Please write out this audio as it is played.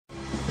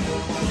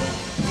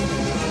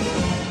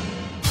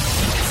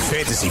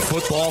Fantasy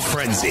Football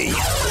Frenzy.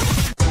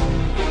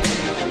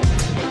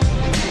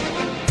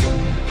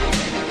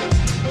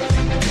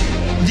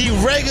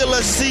 The regular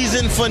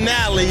season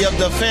finale of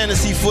the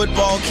fantasy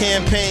football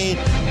campaign,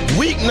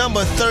 week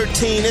number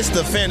 13. It's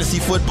the Fantasy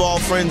Football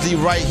Frenzy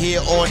right here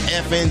on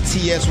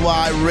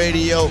FNTSY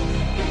Radio.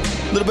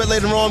 A little bit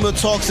later on, we'll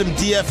talk some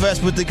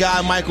DFS with the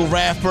guy Michael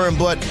Rathburn,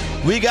 but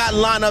we got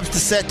lineups to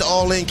set the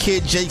all-in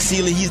kid, Jake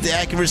Seeley. He's the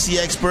accuracy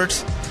expert.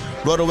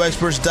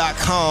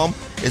 RotoExperts.com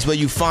is where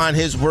you find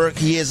his work.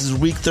 He has his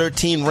Week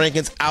 13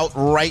 rankings out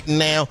right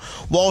now.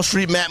 Wall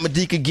Street Matt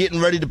Medica getting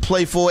ready to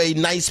play for a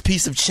nice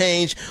piece of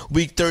change.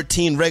 Week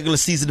 13 regular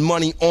season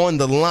money on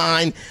the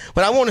line.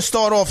 But I want to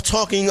start off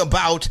talking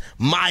about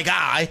my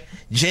guy,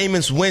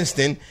 Jameis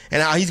Winston,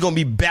 and how he's going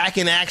to be back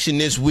in action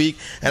this week.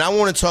 And I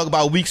want to talk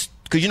about weeks,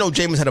 because you know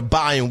Jameis had a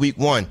bye in week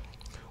 1.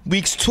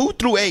 Weeks 2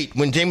 through 8,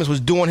 when Jameis was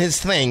doing his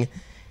thing,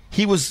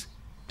 his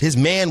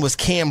man was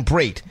Cam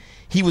Brate.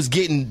 He was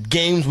getting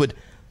games with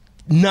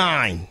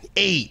 9,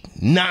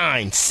 8,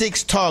 9,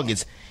 6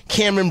 targets.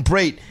 Cameron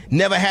Brate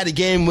never had a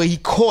game where he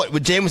caught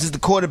with Jameis as the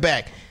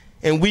quarterback.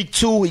 In week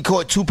 2, he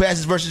caught 2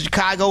 passes versus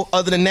Chicago.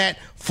 Other than that,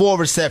 4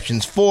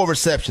 receptions,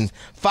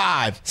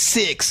 5,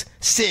 6,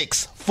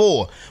 6,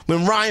 4.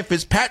 When Ryan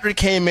Fitzpatrick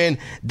came in,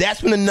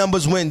 that's when the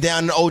numbers went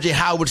down and O.J.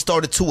 Howard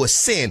started to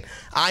ascend.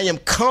 I am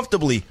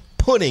comfortably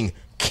putting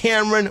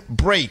Cameron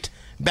Brate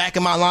back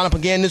in my lineup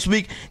again this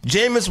week.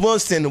 Jameis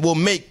Winston will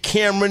make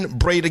Cameron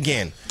Brate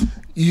again.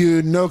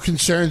 You no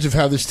concerns of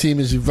how this team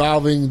is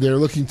evolving. They're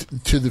looking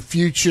to the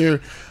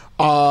future.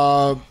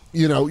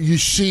 You're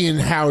seeing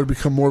Howard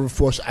become more of a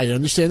force. I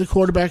understand the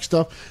quarterback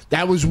stuff.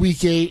 That was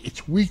week 8.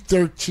 It's week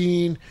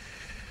 13.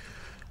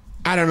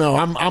 I don't know.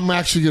 I'm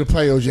actually going to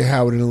play O.J.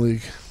 Howard in the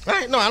league.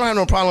 Right. No, I don't have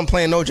no problem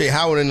playing O.J.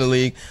 Howard in the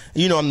league.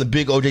 You know I'm the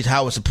big O.J.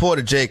 Howard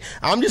supporter, Jake.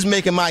 I'm just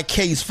making my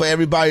case for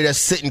everybody that's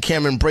sitting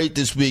Cameron Brate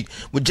this week.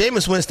 With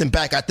Jameis Winston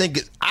back, I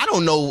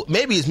don't know,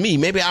 maybe it's me.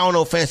 Maybe I don't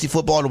know fantasy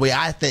football the way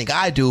I think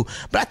I do,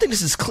 but I think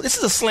this is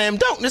a slam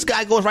dunk. This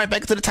guy goes right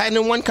back into the tight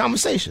end 1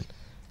 conversation.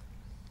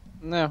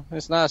 No,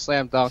 it's not a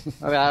slam dunk.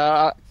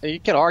 I mean, you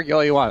can argue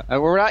all you want.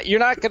 You're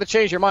not going to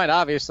change your mind,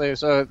 obviously,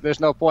 so there's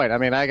no point. I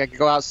mean, I could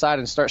go outside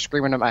and start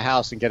screaming at my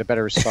house and get a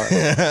better start.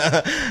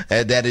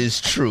 That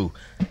is true,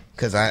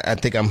 because I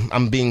think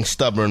I'm being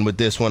stubborn with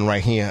this one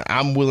right here.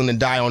 I'm willing to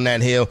die on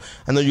that hill.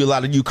 I know a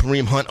lot of you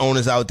Kareem Hunt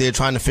owners out there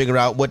trying to figure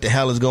out what the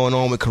hell is going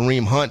on with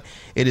Kareem Hunt.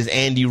 It is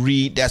Andy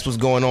Reid. That's what's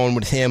going on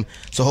with him.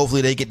 So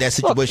hopefully they get that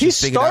situation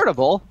figured out. He's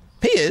startable.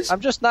 He is. I'm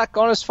just not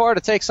going as far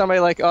to take somebody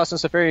like Austin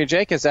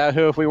Seferian-Jenkins out,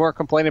 who, if we weren't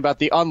complaining about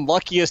the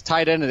unluckiest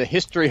tight end in the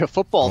history of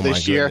football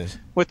this year,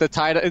 with the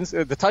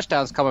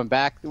touchdowns coming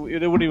back, it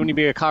wouldn't even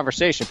be a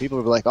conversation. People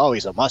would be like, oh,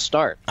 he's a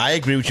must-start. I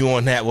agree with you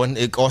on that one.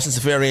 Austin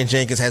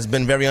Seferian-Jenkins has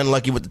been very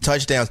unlucky with the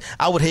touchdowns.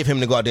 I would hate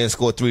him to go out there and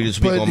score 3 this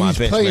week on my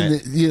bench,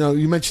 man.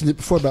 You mentioned it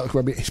before about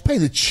he's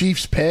playing the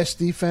Chiefs' pass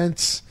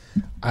defense.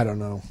 I don't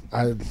know.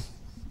 I'm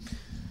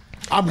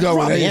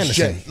going with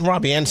AJ.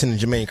 Robbie Anderson and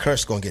Jermaine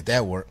Kearse going to get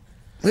that work.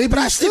 But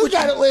I still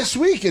got it last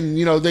week, and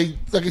they,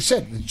 like I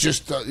said,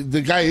 just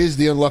the guy is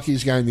the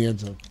unluckiest guy in the end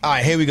zone. All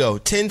right, here we go.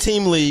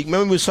 10-team league.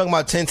 Remember we were talking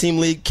about 10-team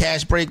league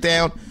cash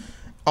breakdown.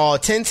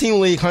 10-team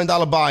league,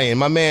 $100 buy-in.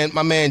 My man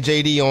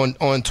JD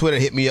on Twitter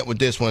hit me up with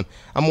this one.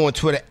 I'm on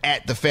Twitter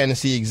at the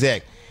Fantasy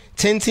Exec.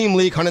 10-team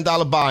league,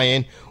 $100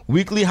 buy-in.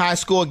 Weekly high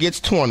score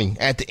gets 20.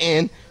 At the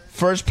end,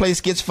 first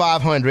place gets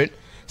 500.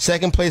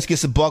 Second place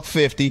gets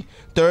 $150.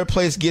 Third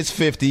place gets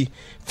 $50.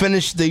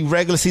 Finish the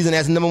regular season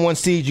as the number 1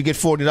 seed, you get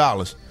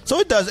 $40. So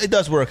it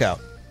does work out.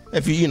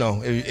 If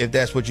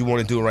that's what you want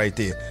to do right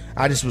there.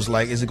 I just was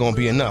like, is it going to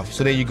be enough?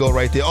 So there you go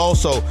right there.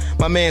 Also,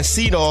 my man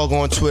C-Dog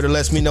on Twitter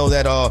lets me know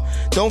that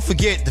don't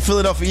forget the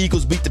Philadelphia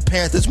Eagles beat the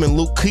Panthers when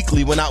Luke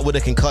Kuechly went out with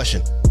a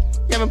concussion.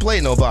 You haven't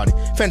played nobody.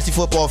 Fantasy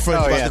Football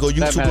Friends about to go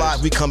YouTube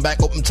Live. We come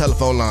back, open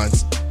telephone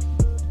lines.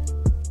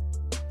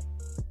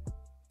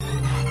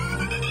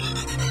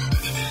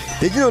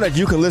 Did you know that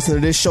you can listen to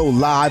this show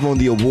live on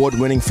the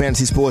award-winning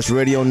Fantasy Sports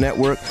Radio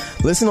Network?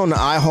 Listen on the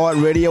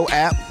iHeartRadio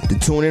app, the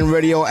TuneIn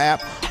Radio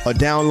app, or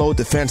download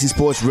the Fantasy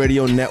Sports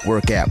Radio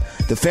Network app.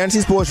 The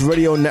Fantasy Sports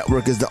Radio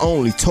Network is the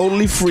only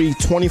totally free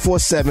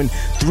 24/7,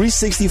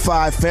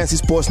 365 Fantasy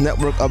Sports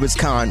Network of its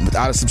kind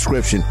without a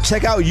subscription.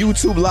 Check out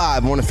YouTube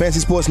Live on the Fantasy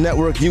Sports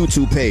Network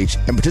YouTube page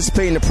and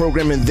participate in the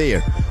programming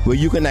there, where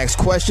you can ask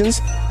questions,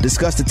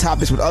 discuss the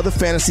topics with other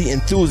fantasy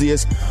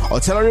enthusiasts,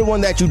 or tell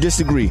everyone that you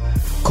disagree.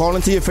 Call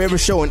into your favorite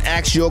show and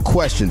ask your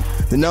question.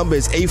 The number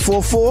is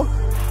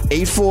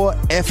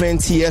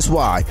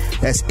 844-84-FNTSY.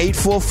 That's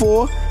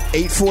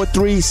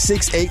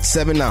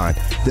 844-843-6879.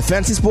 The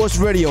Fantasy Sports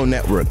Radio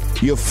Network,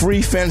 your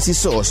free fantasy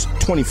source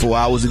 24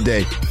 hours a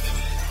day.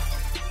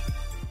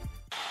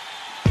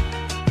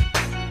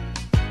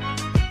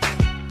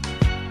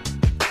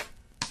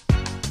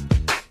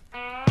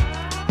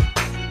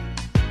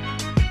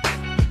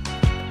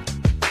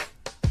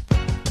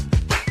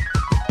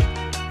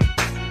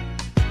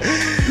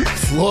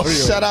 Florio.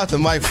 Shout out to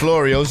Mike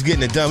Florio's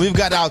getting it done. We've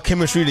got our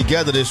chemistry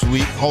together this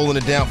week, holding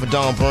it down for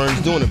Don Burns,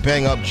 doing a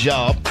bang-up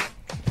job.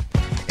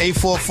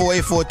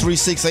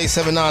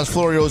 844-843-6879 is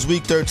Florio's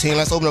Week 13.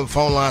 Let's open up the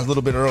phone lines a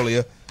little bit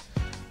earlier.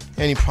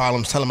 Any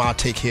problems, tell him I'll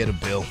take care of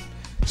the bill.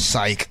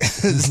 Psych.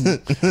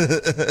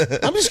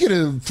 I'm just going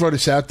to throw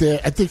this out there.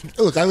 I think,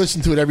 look, I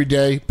listen to it every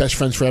day. Best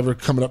Friends Forever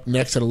coming up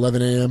next at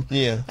 11 a.m.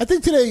 Yeah. I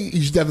think today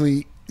you should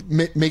definitely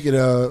make it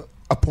a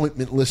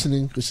appointment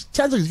listening because it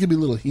sounds like it's going to be a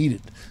little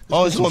heated.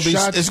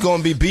 It's going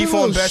to be beef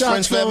on Best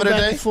Friends Forever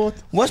today?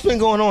 What's been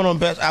going on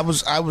Best? I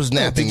was napping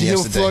yesterday. Did you hear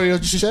what Florio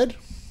just said?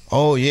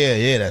 Oh,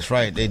 yeah, that's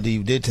right. They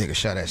did take a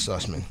shot at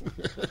Sussman.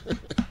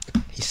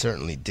 He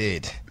certainly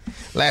did.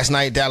 Last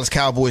night, Dallas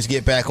Cowboys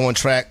get back on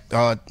track,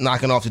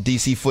 knocking off the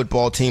D.C.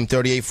 football team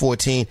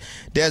 38-14.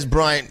 Dez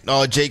Bryant,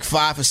 Jake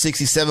 5 for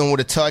 67 with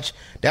a touch.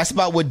 That's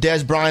about what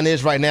Dez Bryant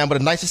is right now, but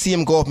it's nice to see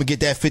him go up and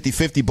get that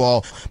 50-50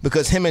 ball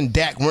because him and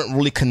Dak weren't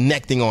really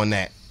connecting on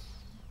that.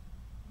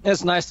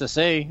 It's nice to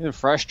see. It's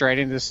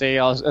frustrating to see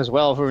as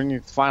well when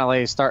you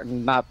finally start to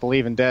not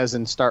believe in Dez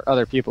and start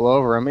other people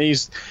over him. He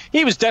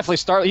was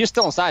definitely He's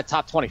still inside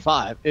top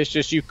 25. It's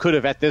just you could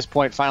have at this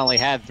point finally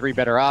had three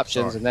better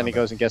options, and then he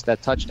goes and gets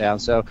that touchdown.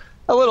 So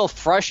a little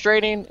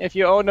frustrating if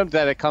you own him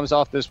that it comes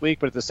off this week,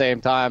 but at the same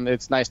time,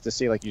 it's nice to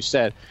see, like you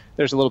said,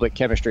 there's a little bit of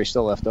chemistry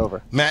still left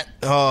over. Matt,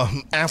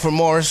 Alfred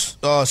Morris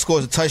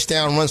scores a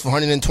touchdown, runs for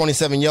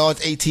 127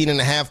 yards,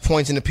 18.5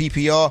 points in the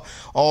PPR,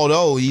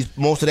 although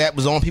most of that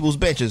was on people's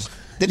benches.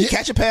 Did he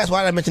catch a pass?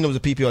 Why did I mention it was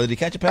a PPR? Did he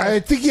catch a pass? I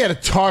think he had a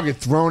target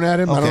thrown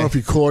at him. Okay. I don't know if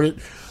he caught it.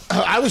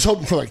 I was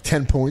hoping for like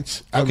 10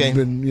 points. I would have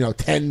been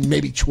 10,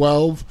 maybe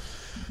 12.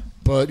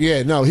 But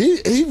yeah, no,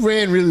 he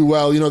ran really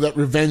well. That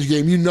revenge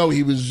game. He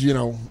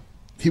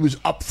was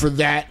up for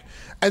that.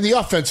 And the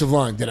offensive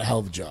line did a hell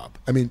of a job.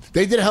 I mean,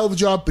 they did a hell of a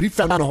job, but he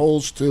found the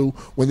holes too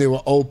when they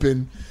were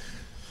open.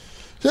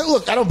 So,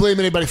 look, I don't blame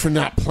anybody for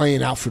not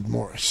playing Alfred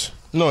Morris.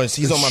 No,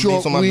 he's on my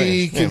short bench.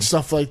 Week and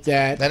stuff like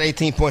that. That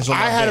 18 points on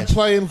my bench. I had to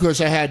play him because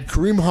I had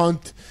Kareem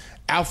Hunt,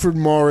 Alfred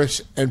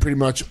Morris, and pretty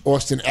much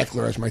Austin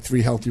Eckler as my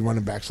three healthy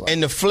running backs. In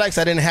the flex,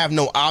 I didn't have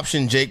no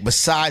option, Jake,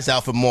 besides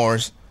Alfred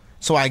Morris.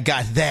 So I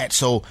got that.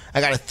 So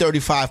I got a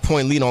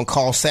 35-point lead on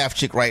Carl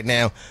Safchik right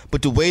now.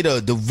 But the way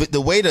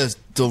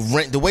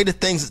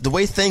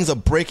things are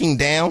breaking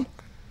down,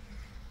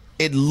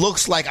 it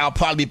looks like I'll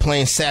probably be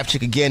playing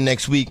Safchik again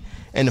next week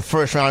in the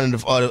first round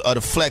of the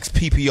flex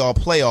PPR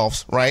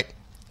playoffs. Right?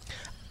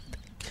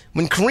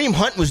 When Kareem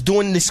Hunt was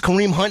doing this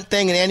Kareem Hunt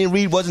thing and Andy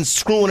Reid wasn't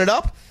screwing it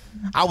up,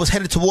 I was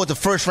headed towards the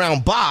first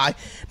round bye.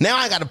 Now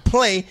I got to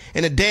play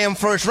in the damn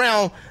first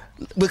round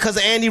because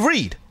of Andy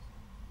Reid.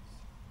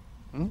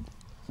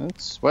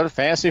 That's what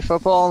fantasy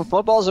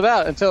football's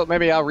about. Until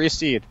maybe I'll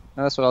reseed.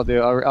 That's what I'll do.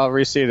 I'll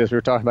reseed as we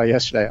were talking about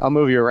yesterday. I'll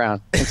move you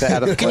around into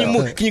out of the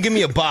playoffs. Can you give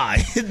me a bye?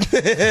 I think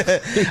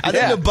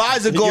the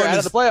byes are going out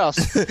of the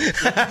playoffs. The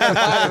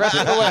rest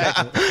of the way.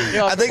 You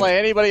don't have to play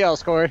anybody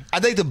else, Corey. I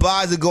think the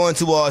byes are going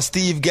to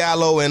Steve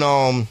Gallo and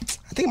I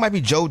think it might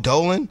be Joe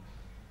Dolan.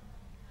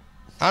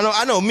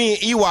 I know. Me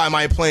and EY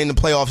might play in the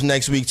playoffs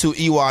next week too.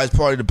 EY is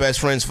part of the Best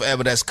Friends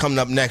Forever. That's coming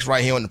up next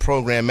right here on the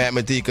program. Matt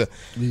Medika.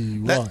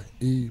 Now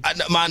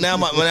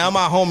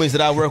my homies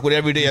that I work with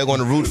every day are going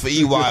to root for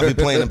EY if we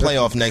play in the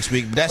playoff next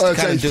week. But that's the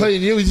kind of dude.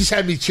 Playing you. He just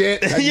had me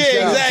chant.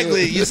 Yeah,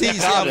 exactly. You see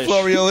how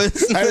Florio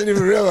is. I didn't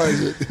even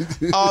realize it.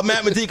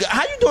 Matt Medika,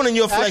 how you doing in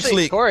your flex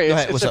league? Corey,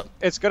 what's up?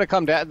 It's going to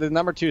come down. The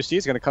number 2 seed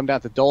is going to come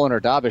down to Dolan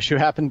or Dobish, who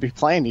happen to be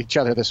playing each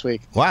other this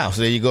week. Wow.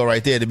 So there you go,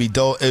 right there. It would be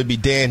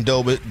Dan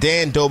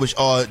Dobish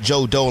or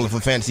Joe Dolan from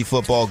Fantasy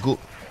Football. What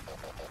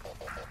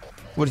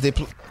did they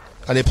play?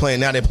 Are they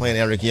playing now? They're playing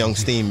Eric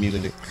Young's theme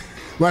music.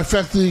 My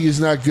flex league is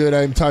not good.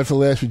 I'm tied for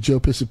last with Joe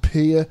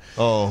Pisapia.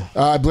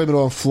 I blame it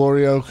on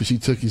Florio because he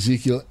took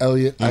Ezekiel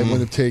Elliott. I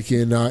would have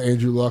taken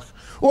Andrew Luck.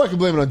 Or I can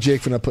blame it on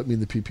Jake for not putting me in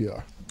the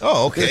PPR.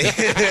 Oh, okay.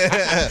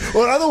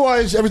 Well,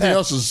 otherwise, everything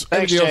else is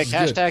thanks, Jake.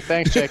 Hashtag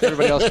thanks, Jake.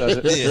 Everybody else does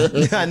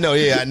it. Yeah, I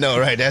know,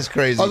 right? That's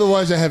crazy.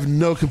 Otherwise, I have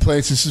no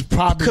complaints. This is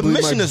probably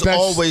commissioners my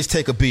best, always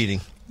take a beating.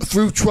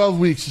 Through 12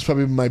 weeks, it's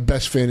probably my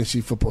best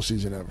fantasy football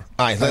season ever.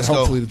 All right, let's go.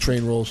 Hopefully the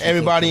train rolls.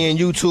 Everybody in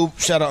YouTube,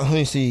 shout out. Let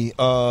me see.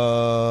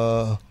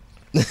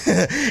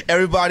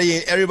 Everybody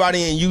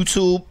in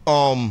YouTube,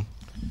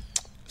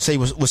 say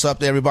what's up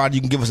to everybody.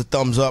 You can give us a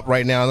thumbs up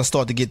right now. Let's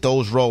start to get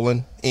those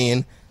rolling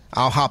in.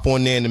 I'll hop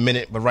on there in a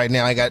minute, but right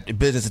now I got the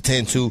business to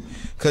tend to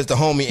because the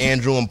homie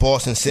Andrew in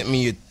Boston sent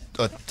me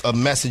a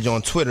message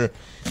on Twitter,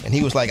 and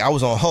he was like, I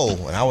was on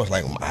hold, and I was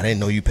like, I didn't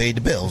know you paid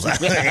the bills.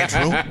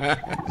 Andrew,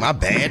 my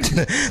bad.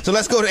 So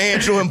let's go to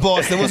Andrew in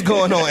Boston. What's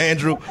going on,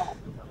 Andrew?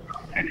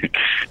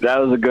 That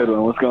was a good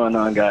one. What's going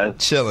on, guys?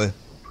 Chilling.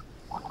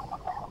 All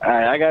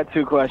right, I got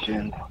 2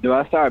 questions. Do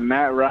I start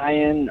Matt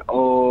Ryan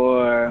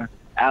or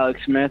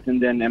Alex Smith?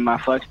 And then in my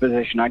flex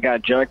position, I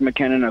got Jerick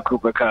McKinnon or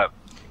Cooper Kupp.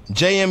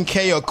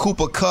 JMK or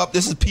Cooper Kupp.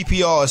 This is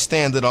PPR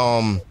standard,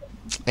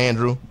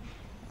 Andrew.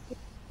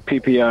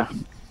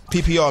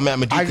 PPR, Matt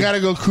Medika. I got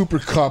to go Cooper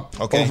Kupp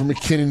over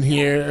McKinnon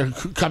here.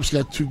 Kupp's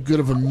got too good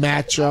of a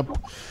matchup.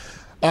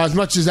 As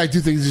much as I do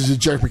think this is a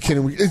Jerick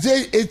McKinnon,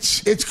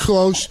 it's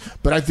close,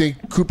 but I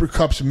think Cooper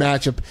Kupp's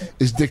matchup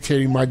is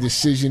dictating my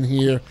decision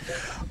here.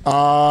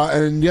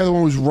 And the other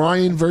one was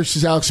Ryan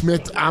versus Alex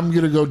Smith. I'm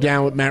going to go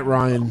down with Matt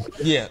Ryan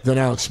than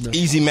Alex Smith.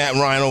 Easy Matt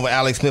Ryan over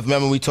Alex Smith.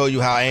 Remember we told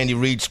you how Andy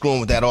Reid's screwing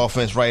with that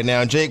offense right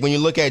now. Jake, when you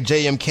look at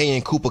JMK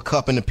and Cooper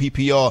Kupp in the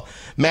PPR,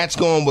 Matt's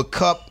going with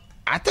Kupp.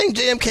 I think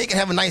JMK can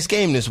have a nice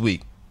game this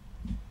week.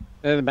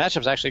 And the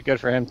matchup's actually good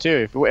for him,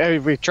 too.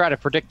 If we try to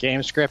predict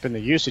game script and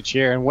the usage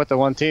here, and with the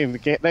one team,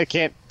 they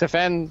can't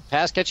defend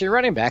pass-catching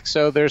running back,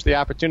 so there's the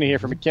opportunity here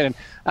for McKinnon.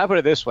 I'll put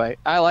it this way.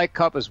 I like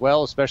Kupp as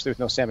well, especially with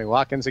no Sammy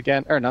Watkins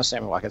again. Or no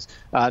Sammy Watkins.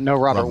 No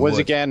Robert Woods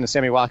again. And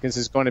Sammy Watkins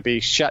is going to be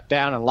shut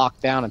down and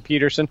locked down in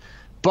Peterson.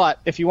 But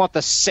if you want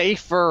the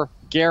safer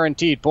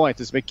guaranteed points,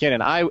 it's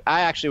McKinnon.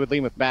 I actually would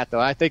lean with Matt, though.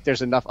 I think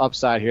there's enough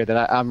upside here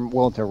that I'm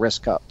willing to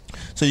risk Kupp.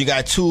 So you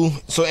got two.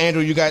 So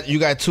Andrew, you got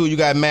two. You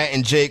got Matt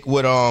and Jake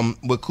with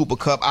Cooper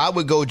Kupp. I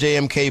would go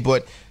JMK,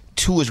 but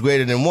 2 is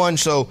greater than 1.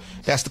 So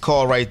that's the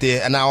call right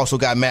there. And I also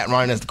got Matt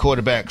Ryan as the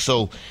quarterback.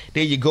 So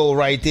there you go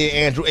right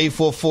there, Andrew.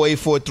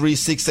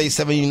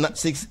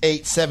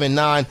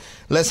 844-843-6879.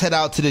 Let's head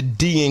out to the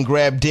D and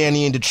grab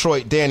Danny in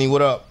Detroit. Danny,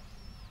 what up?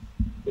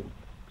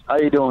 How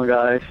you doing,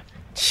 guys?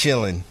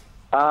 Chilling.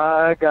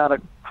 I got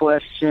a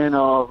question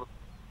of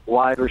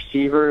wide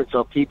receiver. It's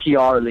a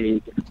PPR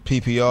league.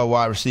 PPR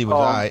wide receivers,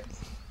 all right.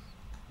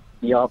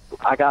 Yup.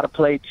 I got to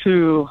play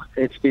 2.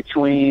 It's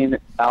between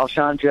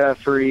Alshon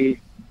Jeffrey,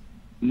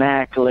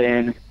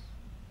 Macklin,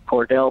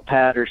 Cordell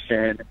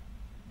Patterson,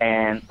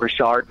 and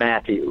Rashard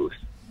Matthews.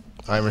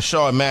 All right,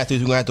 Rashard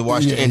Matthews, we're going to have to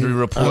watch the injury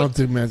report. I don't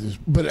think Matthews.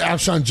 But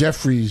Alshon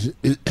Jeffrey,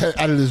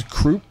 out of this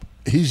group,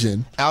 he's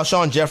in.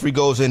 Alshon Jeffrey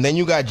goes in. Then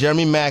you got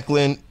Jeremy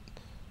Macklin,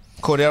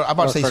 Cordell. I'm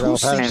about to say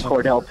who's and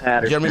Cordell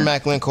Patterson. Jeremy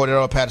Macklin,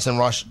 Cordell Patterson,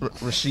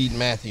 Rashid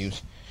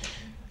Matthews.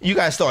 You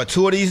guys start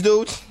 2 of these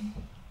dudes?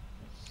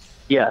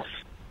 Yes.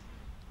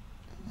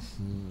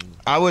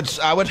 I would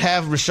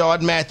have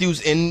Rashard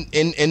Matthews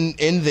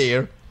in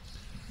there,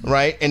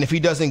 right? And if he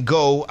doesn't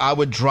go, I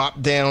would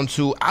drop down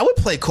to I would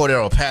play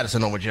Cordell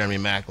Patterson over Jeremy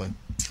Macklin.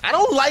 I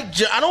don't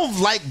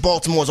like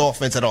Baltimore's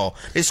offense at all.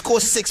 They score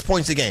 6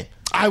 points a game.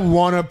 I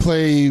want to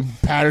play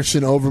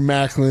Patterson over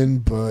Macklin,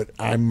 but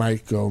I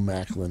might go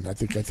Macklin. I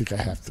think I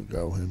have to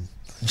go him.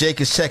 Jake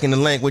is checking the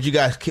link. What you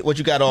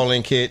got all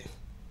in, kid?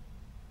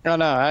 No,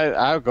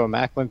 I would go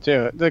Macklin,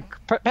 too.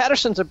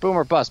 Patterson's a boom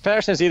or bust.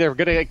 Patterson's either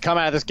going to come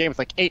out of this game with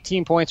like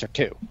 18 points or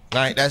 2. All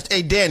right,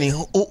 hey, Danny,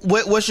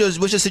 what's your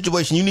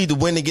situation? You need to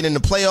win to get in the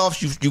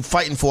playoffs? You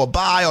fighting for a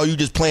bye, or you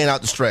just playing out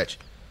the stretch?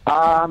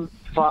 I'm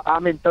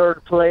in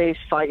 3rd place,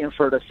 fighting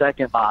for the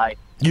second bye.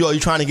 You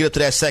trying to get up to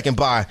that second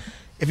bye.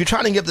 If you're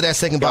trying to get up to that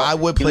second bye, I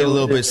would play a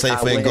little bit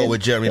safer and go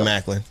with Jeremy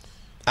Macklin.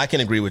 I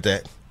can agree with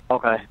that.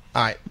 Okay.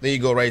 All right, there you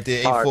go right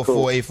there,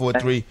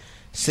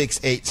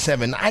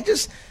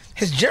 844-843-6879.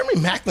 Has Jeremy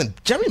Macklin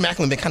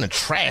been kind of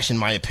trash, in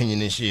my opinion,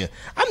 this year?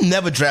 I'm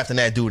never drafting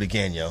that dude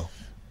again, yo.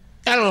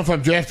 I don't know if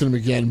I'm drafting him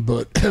again,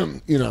 but,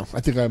 I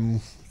think I'm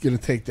going to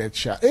take that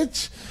shot.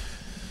 It's...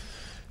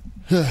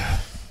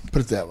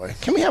 put it that way.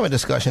 Can we have a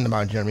discussion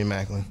about Jeremy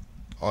Macklin,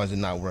 or is it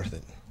not worth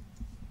it?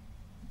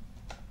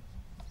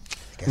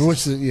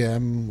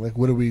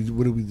 What are we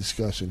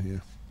discussing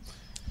here?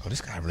 Oh,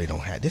 this guy really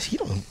don't have this. He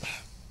don't.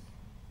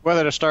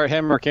 Whether to start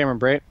him or Cameron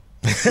Brate.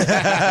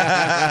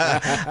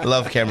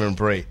 Love Cameron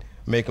Brate.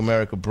 Make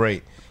America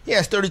Brate. He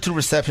has 32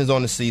 receptions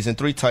on the season,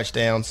 3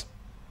 touchdowns.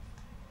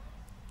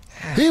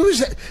 He was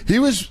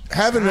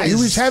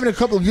having a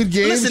couple of good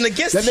games. Listen,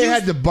 against then they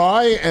had to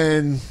buy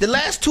and the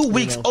last 2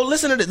 weeks. Oh,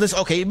 listen to this. Listen,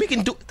 okay, we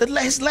can do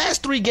his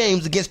last 3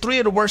 games against 3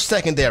 of the worst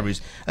secondaries.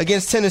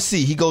 Against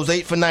Tennessee, he goes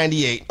 8 for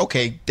 98.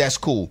 Okay, that's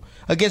cool.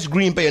 Against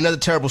Green Bay, another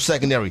terrible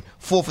secondary,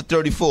 4 for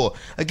 34.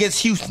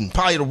 Against Houston,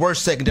 probably the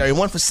worst secondary,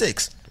 1 for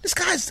 6. This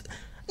guy's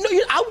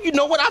you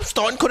know what? I'm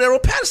starting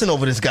Cordell Patterson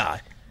over this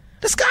guy.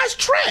 This guy's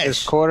trash.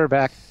 His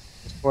quarterback.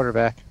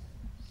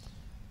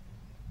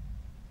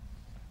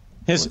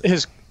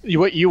 His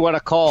what you want to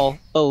call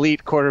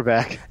elite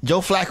quarterback.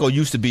 Joe Flacco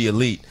used to be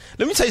elite.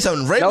 Let me tell you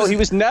something. No, he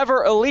was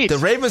never elite. The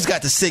Ravens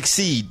got the 6th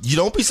seed. You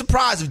don't be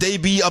surprised if they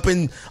be up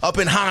in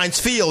Heinz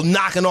Field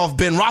knocking off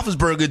Ben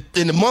Roethlisberger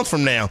in a month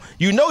from now.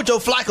 You know Joe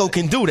Flacco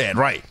can do that,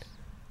 right?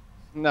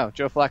 No,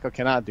 Joe Flacco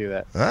cannot do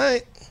that. All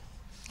right.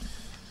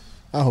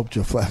 I hope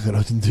Joe Flacco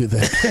doesn't do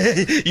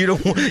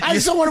that. I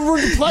just don't want to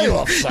ruin the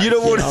playoffs. You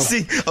don't want to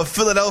see a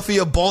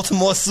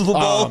Philadelphia-Baltimore Super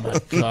Bowl? Oh, my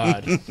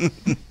God.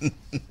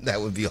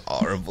 That would be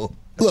horrible.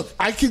 Look,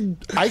 I could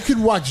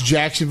watch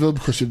Jacksonville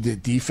because of their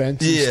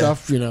defense and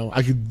stuff.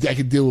 I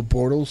could deal with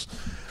Bortles.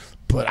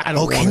 But I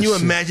don't. Can you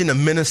imagine a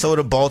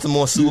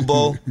Minnesota-Baltimore Super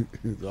Bowl?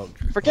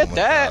 Forget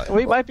that.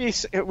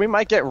 God. We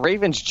might get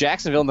Ravens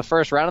Jacksonville in the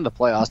first round of the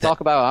playoffs. Talk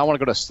about I want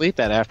to go to sleep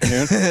that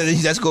afternoon.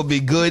 That's gonna be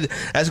good.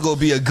 That's gonna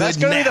be a good. That's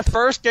gonna be the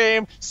first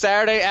game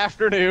Saturday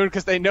afternoon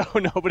because they know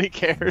nobody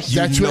cares.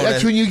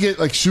 That's when you get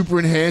like super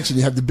enhanced and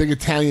you have the big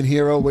Italian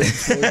hero waiting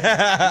for you. Get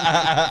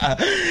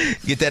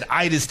that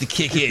itis to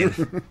kick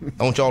in.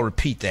 I want y'all to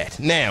repeat that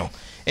now.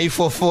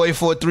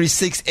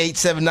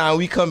 844-843-6879.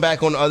 We come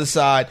back on the other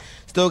side.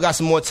 Still got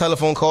some more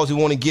telephone calls we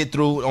want to get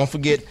through. Don't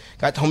forget,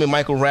 got the homie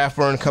Michael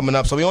Rathburn coming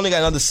up. So we only got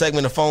another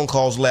segment of phone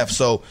calls left.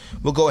 So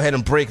we'll go ahead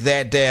and break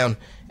that down,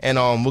 and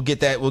we'll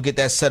get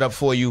that set up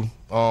for you.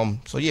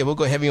 So yeah, we'll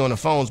go heavy on the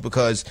phones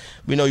because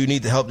we know you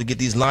need the help to get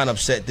these lineups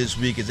set this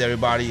week as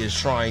everybody is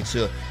trying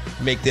to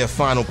make their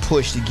final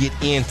push to get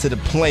into the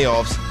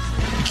playoffs.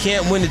 You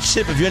can't win the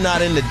chip if you're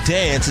not in the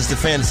dance. It's the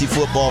Fantasy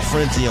Football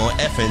Frenzy on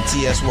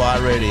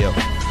FNTSY Radio.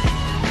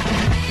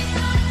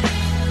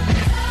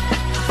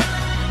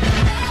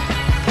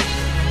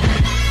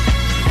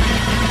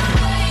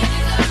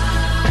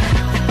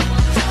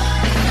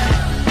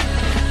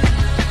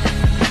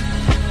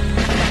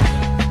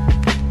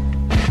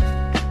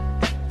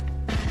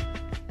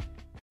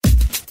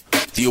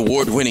 The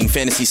award-winning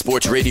Fantasy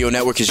Sports Radio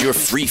Network is your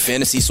free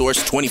fantasy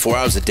source 24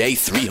 hours a day,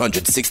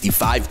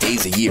 365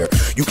 days a year.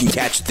 You can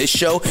catch this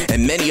show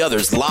and many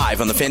others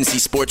live on the Fantasy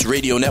Sports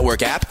Radio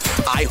Network app,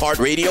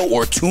 iHeartRadio,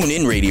 or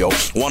TuneIn Radio.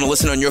 Want to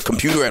listen on your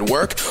computer at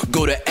work?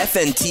 Go to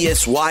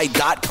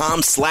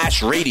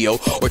fntsy.com/radio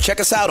or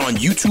check us out on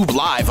YouTube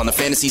Live on the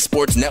Fantasy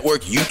Sports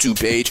Network YouTube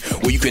page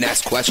where you can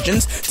ask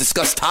questions,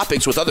 discuss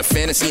topics with other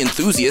fantasy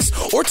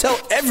enthusiasts, or tell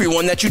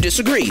everyone that you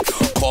disagree.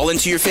 Call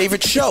into your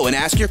favorite show and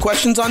ask your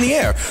questions on the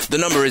air. The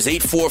number is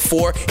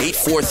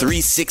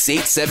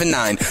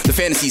 844-843-6879. The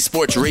Fantasy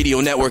Sports Radio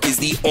Network is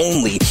the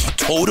only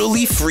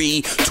totally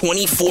free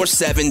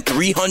 24/7,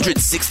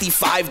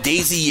 365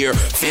 days a year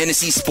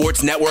fantasy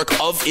sports network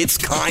of its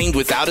kind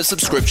without a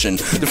subscription.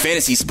 The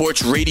Fantasy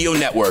Sports Radio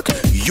Network,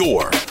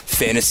 your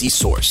fantasy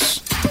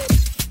source.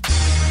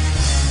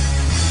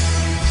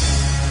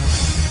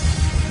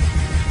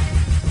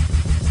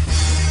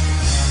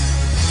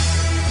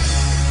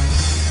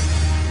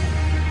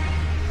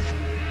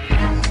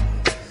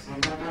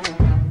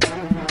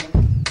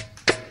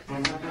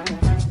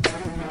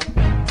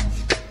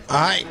 All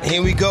right,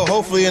 here we go.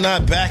 Hopefully you're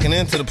not backing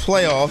into the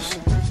playoffs.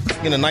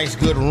 Getting a nice,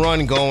 good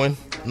run going.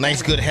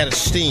 Nice, good head of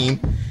steam.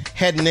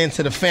 Heading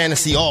into the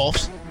fantasy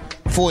offs.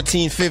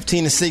 14,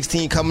 15, and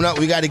 16 coming up.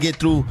 We got to get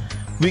through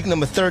week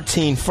number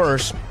 13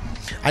 first.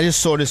 I just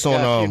saw this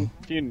on... are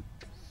you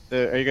going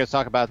to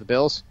talk about the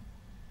Bills?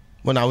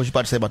 Well, no, what you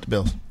about to say about the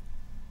Bills?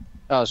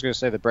 I was going to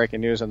say the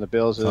breaking news on the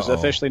Bills is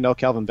officially no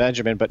Kelvin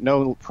Benjamin, but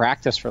no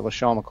practice for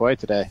LaShawn McCoy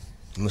today.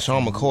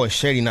 LaShawn McCoy,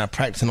 Shady not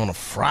practicing on a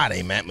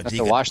Friday, Matt Medica. I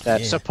have to watch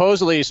that. Yeah.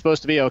 Supposedly he's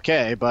supposed to be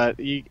okay, but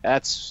you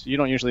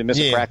don't usually miss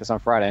a practice on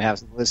Friday and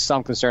have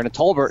some concern. And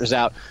Tolbert is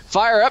out.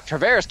 Fire up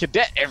Travaris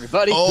Cadet,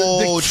 everybody.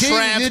 Oh,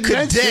 Trav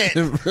Cadet.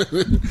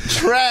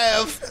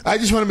 Trav. I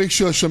just want to make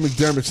sure Sean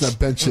McDermott's not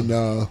benching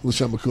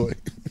LaShawn McCoy.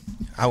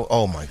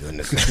 Oh, my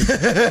goodness.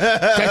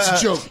 That's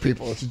a joke,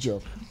 people. It's a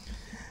joke.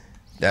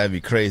 That would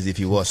be crazy if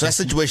he was. So that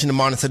situation to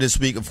monitor this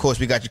week. Of course,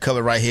 we got you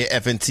covered right here,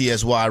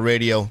 FNTSY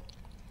Radio.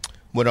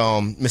 With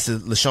Mr.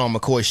 LaShawn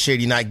McCoy,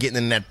 Shady not getting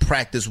in that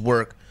practice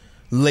work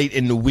late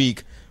in the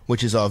week,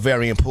 which is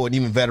very important.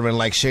 Even veteran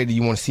like Shady,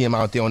 you want to see him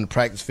out there on the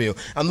practice field.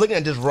 I'm looking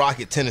at this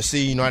Rocket,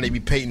 Tennessee. You know how they be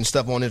painting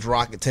stuff on this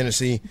Rocket,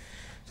 Tennessee.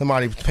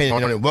 Somebody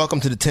painted on it. Welcome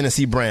to the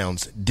Tennessee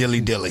Browns.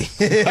 Dilly dilly.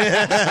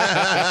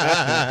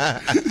 I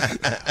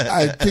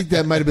think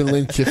that might have been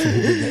Lane Kiffin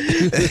who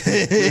did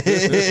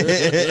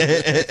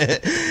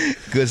that.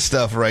 Good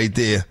stuff right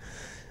there.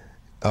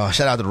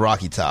 Shout out to the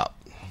Rocky Top.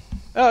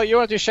 Oh, you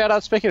want to do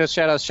shout-outs? Speaking of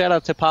shout-outs,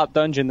 shout-out to Pop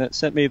Dungeon that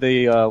sent me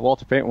the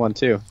Walter Payton one,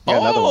 too. You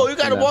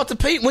got a Walter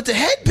Payton with the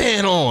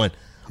headband on.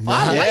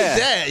 I like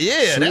that.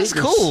 Yeah, that's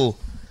cool.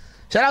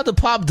 Shout out to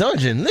Pop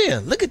Dungeon.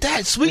 Yeah, look at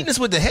that. Sweetness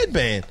with the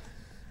headband.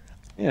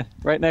 Yeah,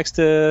 right next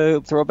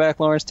to throwback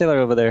Lawrence Taylor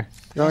over there.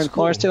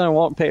 Lawrence Taylor and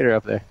Walton Payton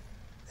up there.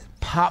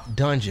 Pop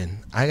Dungeon.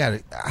 I got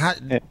it.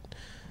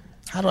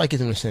 How do I get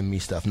them to send me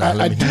stuff?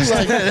 I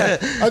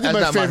think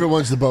my favorite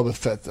one's the Boba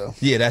Fett, though.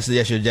 Yeah, that's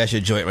your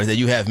joint right there.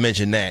 You have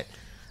mentioned that.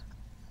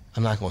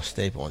 I'm not going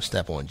to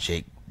step on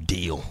Jake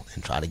Deal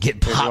and try to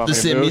get Pop to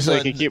send me so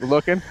you can keep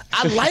looking.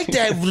 I like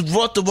that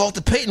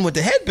Walter Payton with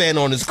the headband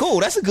on. It's cool.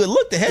 That's a good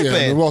look. The headband.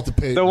 Yeah, the Walter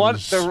Payton. The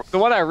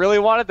one I really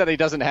wanted that he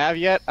doesn't have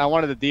yet. I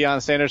wanted the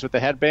Deion Sanders with the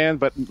headband,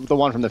 but the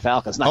one from the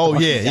Falcons. Not the one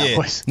from the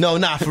Cowboys. No,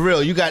 not for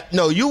real. You want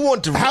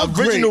the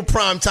original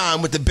prime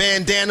time with the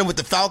bandana with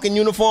the Falcon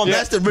uniform. Yeah.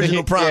 That's the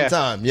original prime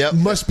time. Yep.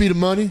 Must be the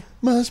money.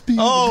 Must be.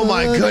 Oh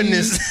my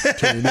goodness.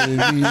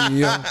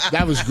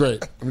 That was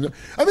great. I mean,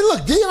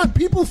 look, Deion.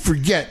 People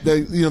forget the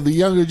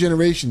younger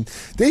generation.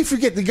 They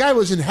forget the guy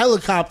was in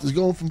helicopters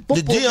going from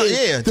football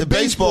to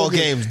baseball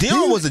games.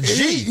 Deion was a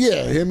G.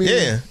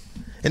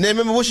 And then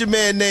remember, what's your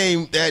man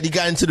name that he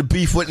got into the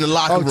beef with in the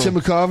locker room? Tim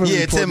McCarver.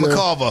 Yeah, Tim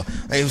McCarver.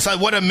 And he was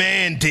like, "What a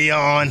man,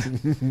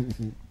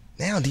 Deion."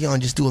 Now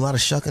Deion just do a lot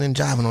of shucking and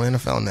jiving on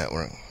NFL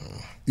Network.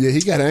 Yeah,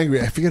 he got angry.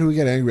 I forget who he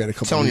got angry at a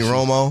couple. Tony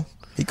Romo.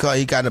 He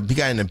got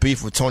in a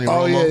beef with Tony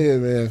Romo. Oh yeah,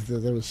 man.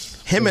 That was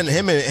him and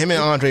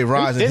Andre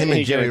Rison, him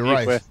and Jerry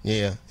Rice.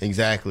 Yeah,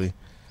 exactly.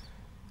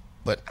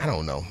 But I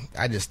don't know.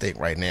 I just think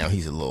right now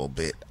he's a little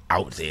bit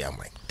out there. I'm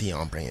like,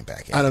 Deion, bring it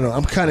back in. I don't know.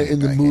 I'm kind of in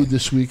the mood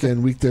this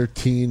weekend, week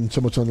 13.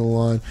 So much on the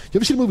line. You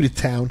ever see the movie The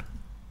Town?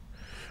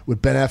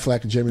 with Ben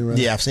Affleck and Jeremy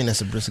Renner? Yeah, I've seen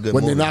that's a good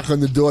When movie. they knock on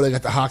the door, they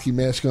got the hockey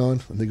mask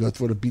on, and they go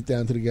throw the beat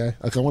down to the guy.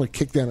 Like, I want to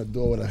kick down the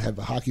door when I have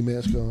the hockey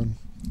mask on.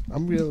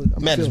 I'm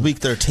Matt, it's week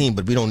 13,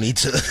 but we don't need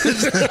to.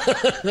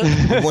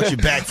 We want you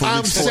back for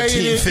weeks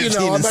 14,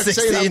 15, and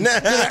 16. I'm going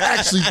to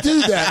actually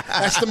do that.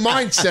 That's the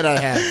mindset I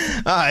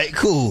have. All right,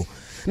 cool.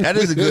 That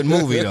is a good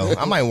movie, though.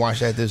 I might watch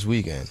that this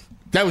weekend.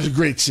 That was a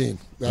great scene.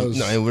 No,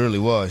 it really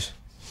was.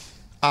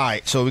 All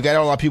right, so we got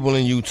all our people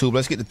in YouTube.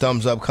 Let's get the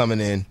thumbs up coming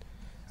in.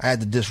 I had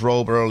to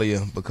disrobe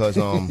earlier because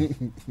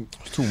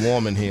it's too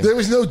warm in here. There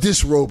was no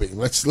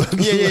disrobing. I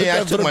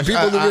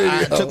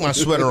took my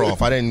sweater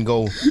off. I didn't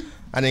go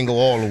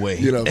all the way.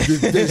 You know,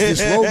 there's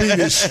disrobing,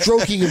 there's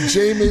stroking of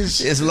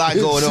Jameis. There's a lot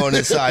going on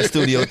inside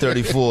Studio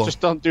 34. Just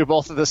don't do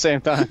both at the same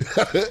time.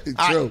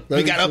 True.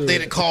 We got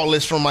updated call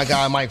list from my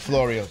guy Mike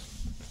Florio.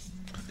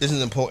 This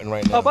is important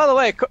right now. Oh, by the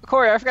way,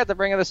 Corey, I forgot to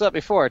bring this up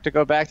before. To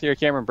go back to your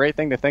Cameron Brate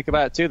thing, to think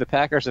about it too, the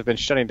Packers have been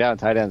shutting down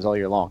tight ends all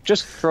year long.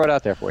 Just throw it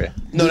out there for you.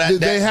 No,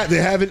 they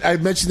haven't. I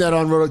mentioned that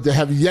on Roto. They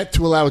have yet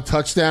to allow a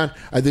touchdown.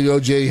 I think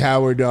O.J.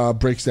 Howard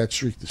breaks that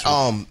streak this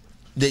week.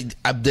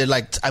 They're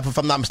like, if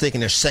I'm not mistaken,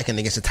 they're second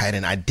against the tight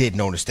end. I did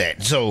notice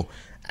that. So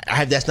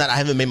I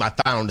haven't made my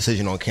final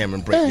decision on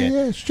Cameron Brate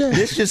yet.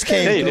 This just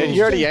came. Hey,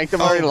 you already yanked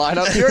him already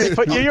lineup. You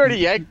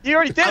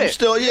already did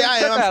it.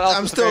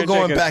 I'm still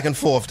going back and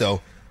forth though.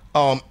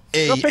 Go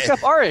pick up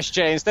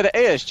RSJ instead of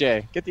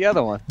ASJ. Get the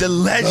other one. The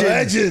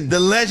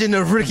legend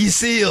of Ricky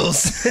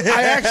Seals.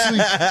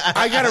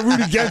 I got to root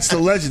against the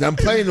legend. I'm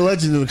playing the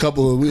legend in a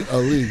couple of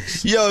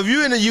leagues. Yo, if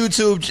you're in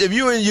YouTube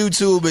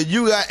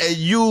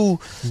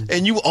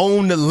and you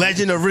own the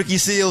legend of Ricky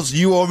Seals,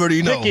 you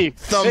already know.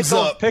 Thumbs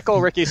up.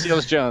 Pickle Ricky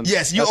Seals Jones.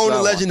 Yes, you own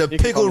the legend of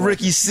Pickle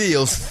Ricky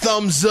Seals.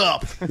 Thumbs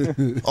up.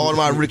 All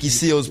my Ricky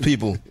Seals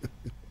people.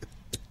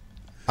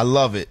 I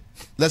love it.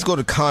 Let's go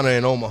to Connor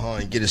in Omaha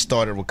and get it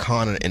started with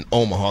Connor in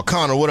Omaha.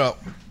 Connor, what up?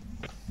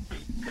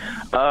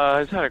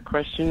 I just had a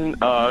question.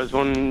 I was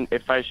wondering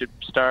if I should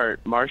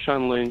start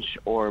Marshawn Lynch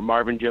or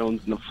Marvin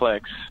Jones in the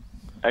flex.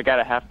 I got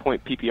a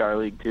half-point PPR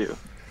league, too.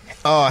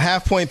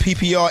 Half-point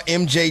PPR,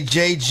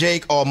 MJJ,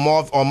 Jake, or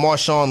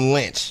Marshawn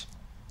Lynch?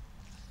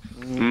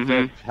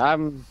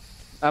 Mm-hmm.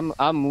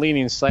 I'm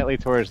leaning slightly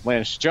towards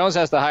Lynch. Jones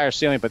has the higher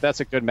ceiling, but that's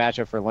a good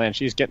matchup for Lynch.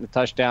 He's getting the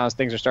touchdowns.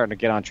 Things are starting to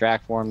get on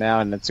track for him now,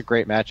 and it's a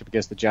great matchup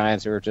against the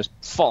Giants, who are just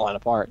falling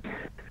apart.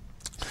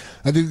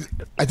 I think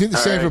the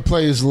safer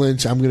play is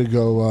Lynch. I'm going to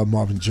go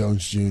Marvin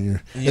Jones Jr.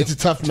 It's a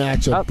tough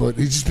matchup, but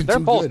he's just been too good. They're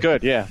both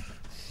good, yeah.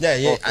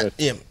 Yeah.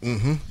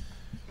 Mm-hmm.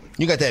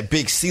 You got that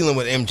big ceiling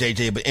with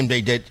MJJ, but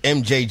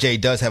MJJ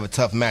does have a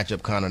tough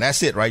matchup, Connor.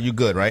 That's it, right? You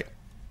good, right?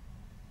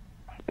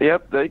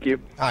 Yep, thank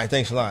you. All right,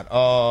 thanks a lot.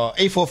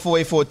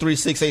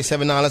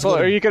 844-843-6879. Let's go.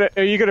 Are you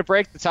gonna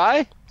break the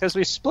tie? Because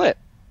we split.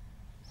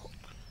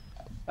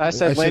 I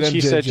said Lynch.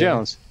 He said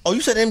Jones. Oh,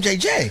 you said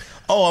MJJ.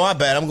 Oh, my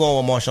bad. I'm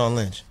going with Marshawn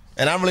Lynch,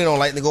 and I really don't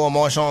like to go with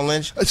Marshawn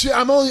Lynch. See,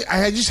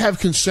 I just have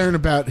concern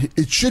about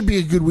it. Should be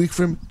a good week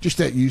for him. Just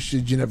that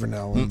usage, you never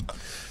know.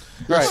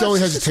 Right. It's only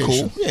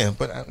hesitation. Cool. Yeah,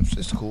 but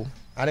it's cool.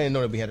 I didn't know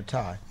that we had a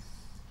tie.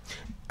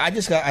 I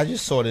just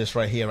saw this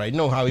right here, right? You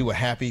know how we were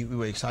happy, we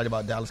were excited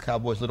about Dallas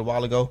Cowboys a little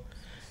while ago?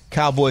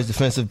 Cowboys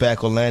defensive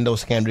back Orlando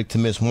Scandrick to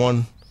miss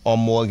one or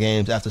more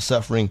games after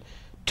suffering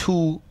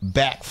 2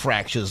 back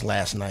fractures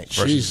last night.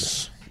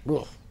 Jesus.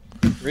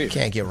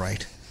 Can't get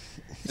right.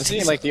 Is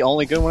he like the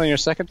only good one in your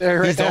secondary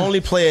right now? He's the only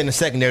player in the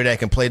secondary that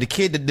can play. The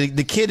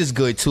kid is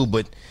good too,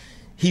 but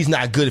he's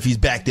not good if he's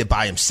back there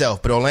by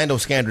himself. But Orlando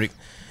Scandrick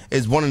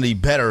is one of the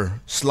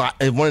better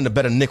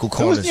nickel corners.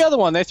 Who was the other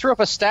one? They threw up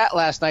a stat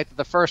last night that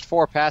the first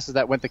 4 passes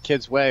that went the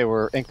kid's way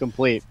were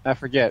incomplete. I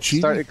forget.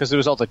 Started because it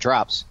was all the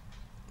drops.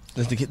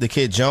 Is the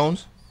kid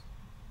Jones?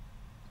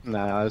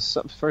 No, it was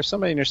for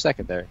somebody in your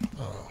secondary.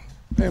 Oh.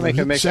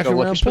 Maybe make it go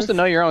look. You're supposed to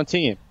know your own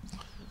team.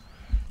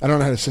 I don't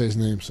know how to say his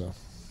name, so.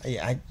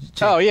 Yeah,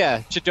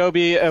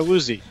 Chidobe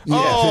Awuzie.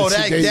 Yeah,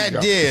 that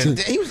did.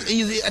 He was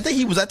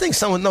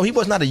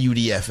not a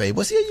UDFA.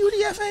 Was he a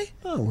UDFA?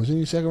 Oh, wasn't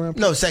he second round?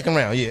 No, second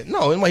round. Yeah,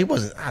 no, he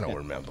wasn't. I don't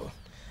remember.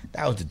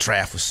 That was the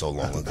draft was so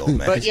long ago,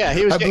 man. But yeah,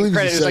 he was getting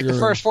credit. It was like the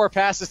first 4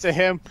 passes to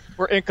him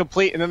were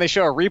incomplete, and then they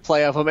show a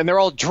replay of them, and they're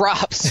all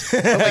drops.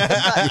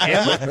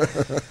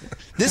 Dallas.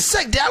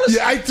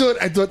 Yeah, I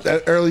thought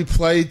that early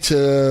play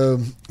to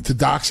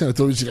Doxson, I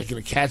thought he was going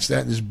to catch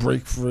that and just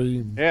break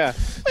free. Yeah.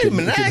 Wait a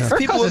minute.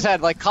 Kirk Cousins had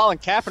like Colin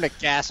Kaepernick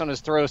gas on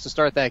his throws to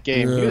start that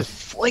game. Yeah. He was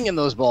flinging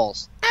those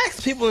balls.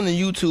 Ask people in the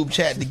YouTube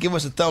chat to give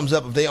us a thumbs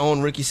up if they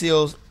own Ricky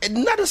Seals.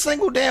 And not a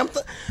single damn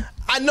thing.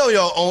 I know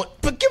y'all own,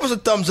 but give us a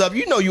thumbs up.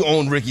 You know you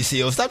own Ricky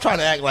Seals. Stop trying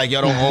to act like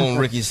y'all don't own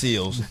Ricky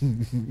Seals.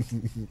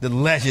 The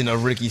legend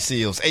of Ricky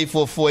Seals.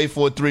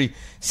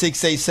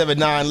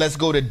 844-843-6879. Let's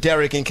go to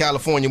Derek in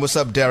California. What's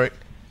up, Derek?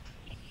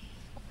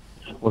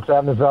 What's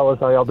happening, fellas?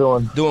 How y'all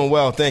doing? Doing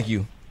well, thank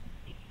you.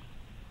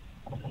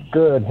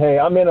 Good. Hey,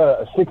 I'm in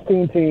a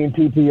 16-team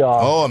PPR.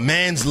 Oh, a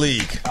man's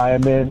league. I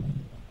am in.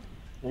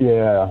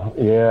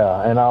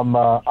 Yeah, and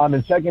I'm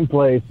in second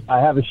place. I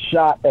have a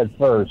shot at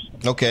first.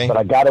 Okay. But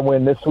I got to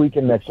win this week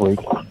and next week.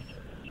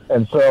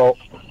 And so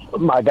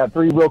I got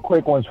 3 real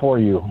quick ones for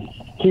you.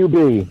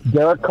 QB,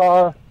 Derek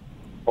Carr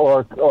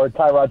or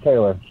Tyrod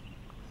Taylor?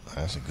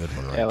 That's a good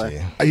one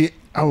right there.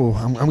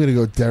 I'm going to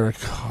go Derek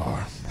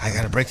Carr. I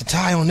got to break the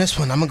tie on this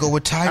one. I'm going to go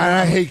with Tyrod.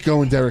 I hate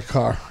going Derek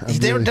Carr.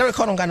 Derek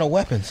Carr don't got no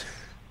weapons.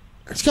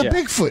 He's got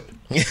Bigfoot.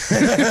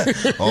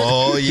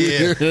 Oh,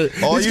 yeah.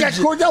 He's got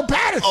Cordell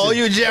Patterson. All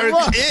you Jared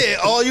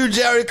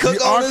Cook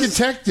the owners.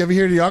 Architect. You ever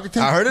hear of the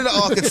Architect? I heard of the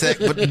Architect,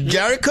 but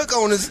Jared Cook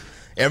owners,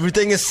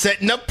 everything is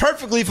setting up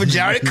perfectly for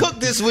Jared Cook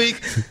this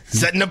week.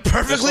 Setting up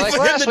perfectly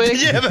for him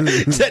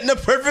setting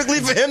up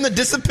perfectly for him to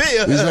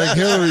disappear. He's like,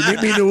 Hillary,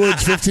 meet me in the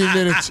woods, 15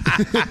 minutes.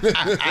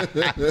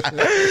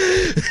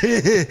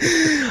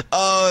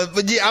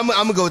 But yeah, I'm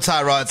gonna go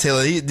Tyrod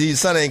Taylor. The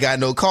son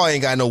Carr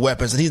ain't got no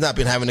weapons, and he's not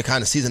been having the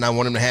kind of season I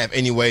want him to have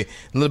anyway. A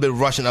little bit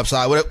of rushing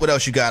upside. What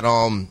else you got?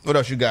 What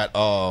else you got?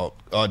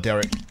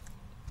 Derek.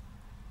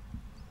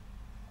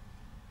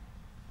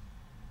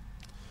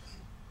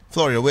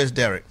 Florida, where's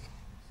Derek?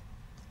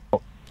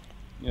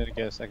 You had to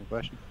get a second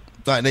question.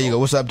 All right, there you go.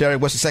 What's up, Derek?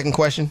 What's the second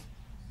question?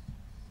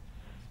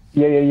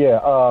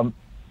 Yeah.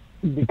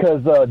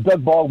 Because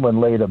Doug Baldwin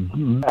laid a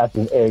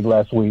massive egg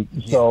last week.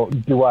 So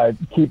do I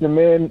keep him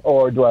in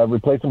or do I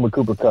replace him with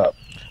Cooper Kupp?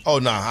 Oh,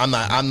 no, I'm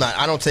not.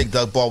 I don't take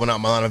Doug Baldwin out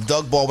of my line. If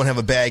Doug Baldwin have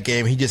a bad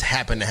game, he just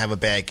happened to have a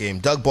bad game.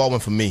 Doug Baldwin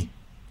for me.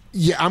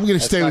 Yeah, I'm going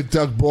to stay with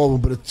Doug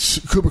Baldwin, but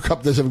Cooper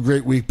Kupp does have a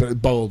great week, but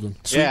Baldwin.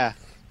 Sweet. Yeah.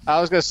 I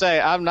was going to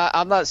say, I'm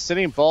not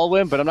sitting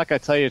Baldwin, but I'm not going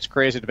to tell you it's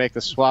crazy to make the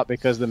swap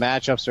because the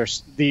matchups are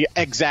the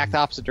exact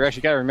opposite direction.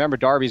 You got to remember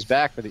Darby's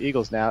back for the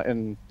Eagles now,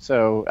 and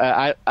so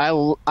I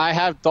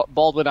have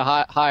Baldwin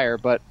higher,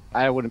 but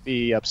I wouldn't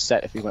be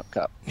upset if he went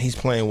Kupp. He's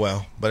playing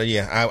well, but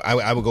yeah,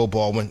 I would go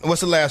Baldwin.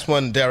 What's the last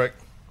one, Derek?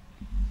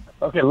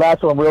 Okay,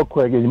 last one real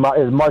quick. Is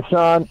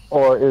Marshawn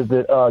or is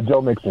it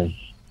Joe Mixon?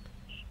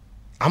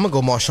 I'm going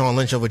to go Marshawn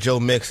Lynch over Joe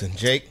Mixon.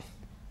 Jake?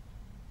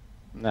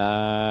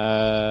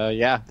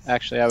 Yeah,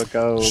 actually, I would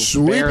go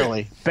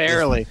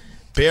barely.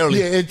 Yeah,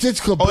 it's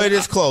close. Oh, it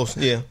is close.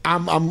 Yeah,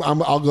 I'll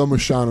go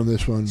Marshawn on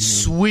this one.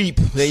 Sweep.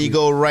 There you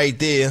go, right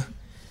there.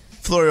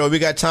 Florio, we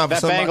got time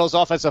for that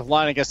Bengals offensive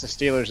line against the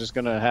Steelers is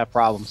going to have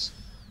problems.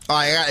 All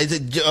right,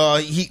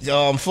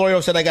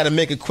 Florio said I got to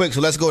make it quick,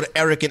 so let's go to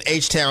Eric in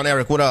H-Town.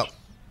 Eric, what up?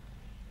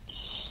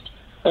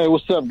 Hey,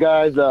 what's up,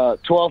 guys?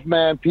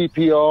 12-man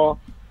PPR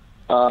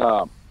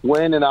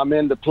win, and I'm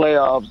in the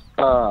playoffs.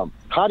 How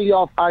do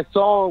y'all? I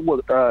saw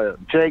what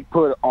Jake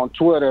put on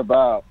Twitter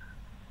about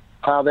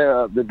how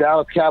the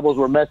Dallas Cowboys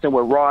were messing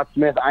with Rod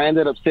Smith. I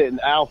ended up sitting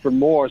Alfred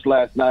Morris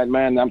last night,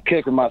 man. I'm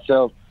kicking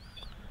myself.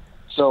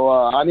 So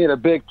I need a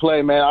big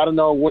play, man. I don't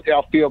know what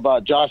y'all feel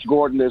about Josh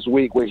Gordon this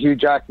week with Hugh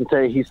Jackson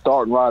saying he's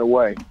starting right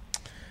away.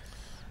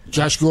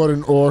 Josh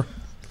Gordon or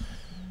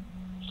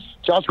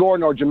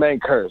Jermaine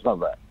Kearse, not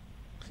bad.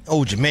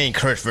 Oh, Jermaine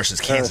Kearse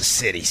versus Kansas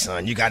City,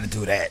 son. You got to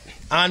do that.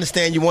 I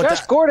understand you want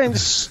Josh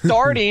Gordon's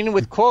starting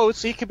with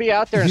quotes. He could be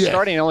out there and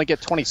starting and only get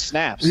 20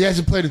 snaps. He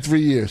hasn't played in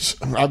 3 years.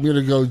 I'm going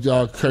to go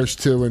Kearse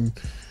too, and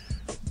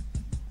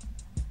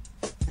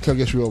so I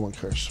guess we all want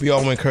Kearse. We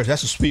all want Kearse.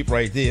 That's a sweep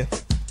right there.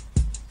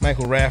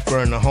 Michael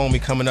Rathburn, the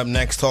homie, coming up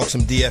next. Talk some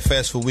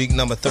DFS for week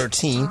number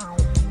 13.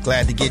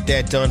 Glad to get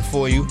that done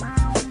for you.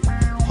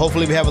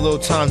 Hopefully we have a little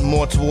time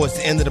more towards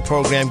the end of the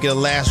program. Get a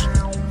last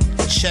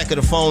check of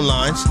the phone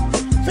lines.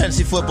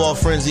 Fantasy Football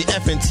Frenzy,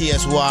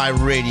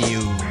 FNTSY Radio.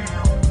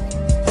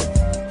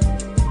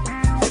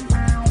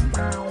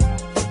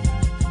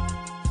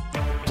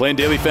 Playing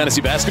daily fantasy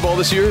basketball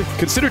this year?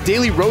 Consider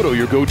Daily Roto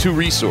your go-to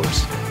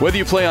resource. Whether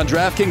you play on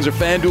DraftKings or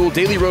FanDuel,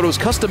 Daily Roto's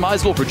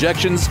customizable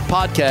projections,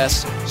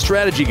 podcasts,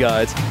 strategy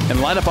guides, and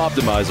lineup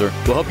optimizer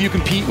will help you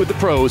compete with the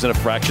pros in a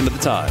fraction of the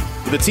time.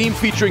 With a team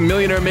featuring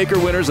Millionaire Maker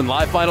winners and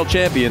live final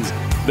champions,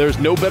 there's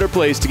no better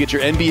place to get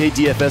your NBA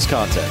DFS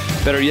content.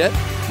 Better yet,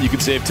 you can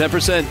save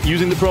 10%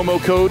 using the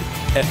promo code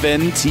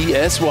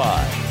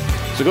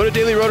FNTSY. So go to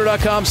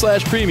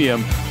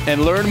dailyroto.com/premium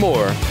and learn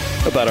more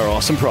about our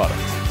awesome product.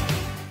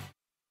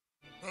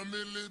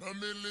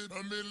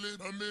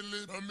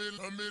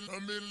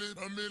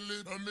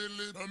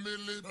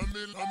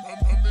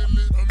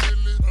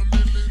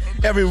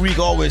 Every week,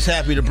 always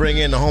happy to bring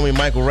in the homie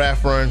Michael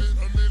Rathburn.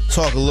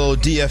 Talk a little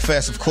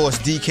DFS, of course,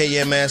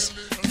 DKMS,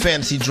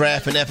 Fantasy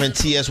Draft, and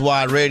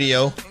FNTSY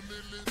Radio.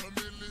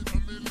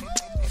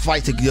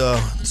 Fight to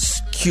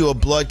cure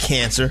blood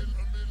cancer.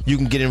 You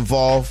can get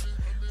involved.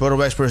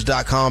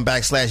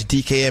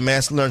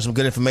 RotoExperts.com/DKMS. Learn some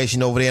good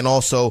information over there, and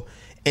also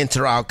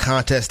enter our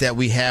contest that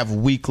we have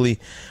weekly.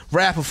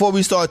 Raph, before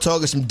we start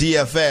talking some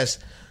DFS,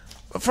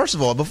 first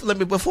of all,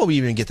 before we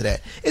even get to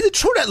that, is it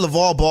true that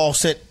LeVar Ball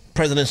sent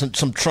President the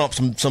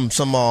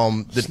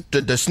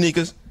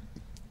sneakers?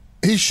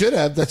 He should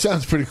have. That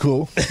sounds pretty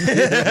cool. His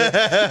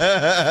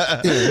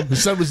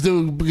son was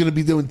going to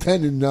be doing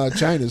 10 in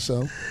China,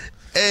 so.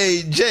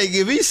 Hey, Jake,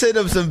 if he sent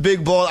him some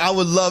big ball, I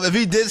would love. If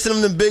he did send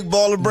him the big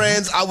baller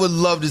brands, I would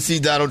love to see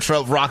Donald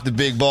Trump rock the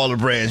big baller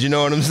brands. You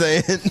know what I'm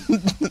saying?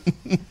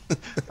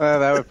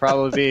 That would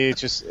probably be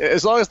just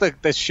as long as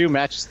the shoe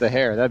matches the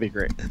hair. That'd be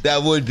great.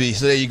 That would be.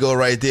 So there you go,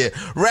 right there.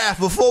 Raph,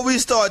 before we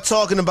start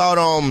talking about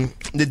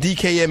the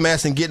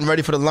DKMS and getting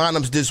ready for the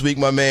lineups this week,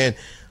 my man,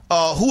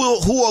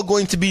 who are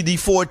going to be the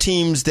 4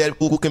 teams that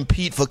will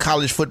compete for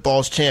college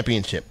football's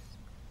championship?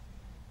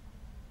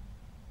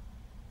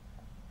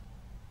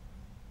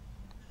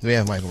 We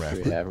have Michael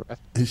Raph.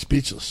 He's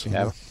speechless.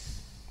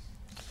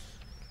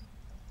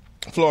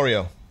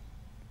 Florio.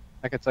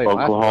 I can tell you.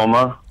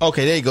 Oklahoma.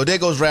 Okay, there you go. There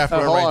goes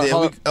Rathburn right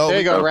there. There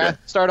you go, Rath.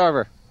 Start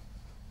over.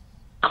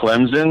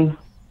 Clemson,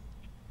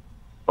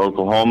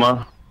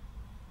 Oklahoma,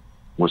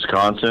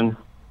 Wisconsin,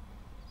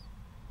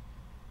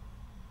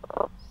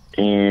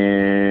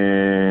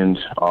 and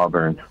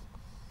Auburn.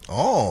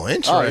 Oh,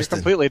 interesting. Oh, you're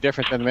completely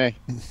different than me.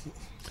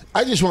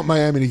 I just want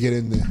Miami to get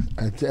in there.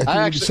 I think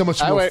it'd be so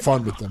much more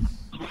fun with them.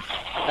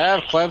 I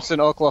have Clemson,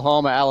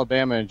 Oklahoma,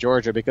 Alabama, and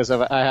Georgia because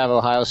I have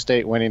Ohio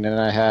State winning and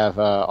I have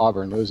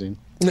Auburn losing.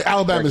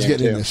 Alabama's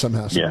getting in there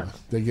somehow. Yeah,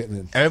 they're getting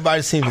in.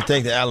 Everybody seems to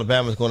think that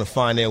Alabama's going to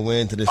find their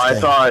way into this I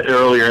thing. thought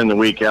earlier in the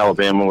week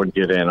Alabama would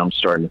get in. I'm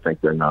starting to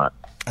think they're not.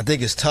 I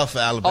think it's tough for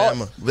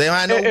Alabama. They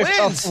might no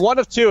wins. One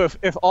of two.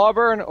 If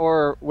Auburn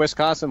or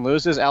Wisconsin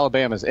loses,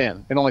 Alabama's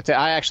in.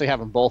 I actually have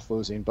them both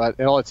losing, but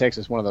all it takes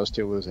is one of those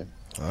two losing.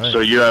 Right. So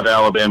you have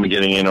Alabama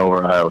getting in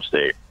over Ohio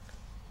State.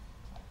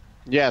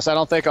 Yes, I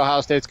don't think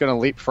Ohio State's going to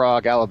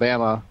leapfrog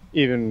Alabama,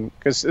 even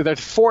because they're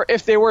 4.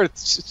 If they were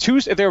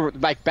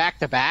like back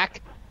to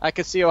back, I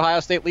could see Ohio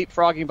State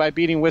leapfrogging by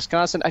beating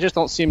Wisconsin. I just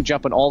don't see them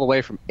jumping all the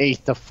way from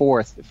 8th to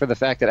 4th for the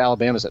fact that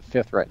Alabama's at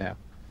 5th right now.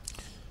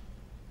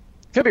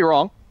 Could be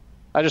wrong.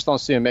 I just don't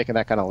see them making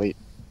that kind of leap.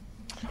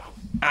 All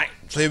right,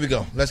 so here we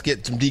go. Let's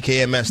get some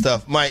DKMS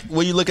stuff. Mike,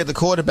 when you look at the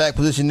quarterback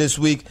position this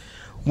week,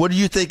 what do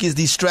you think is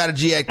the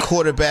strategy at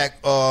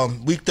quarterback?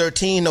 Week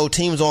 13, no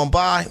teams on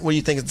bye. What do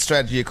you think is the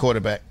strategy at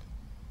quarterback?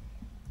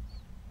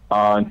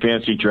 In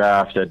fantasy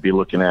draft, I'd be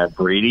looking at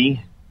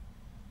Brady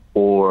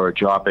or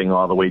dropping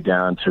all the way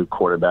down to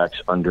quarterbacks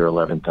under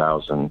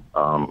 11,000.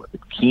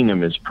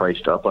 Keenum is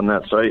priced up on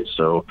that site,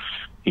 so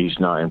he's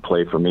not in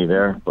play for me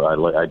there, but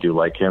I do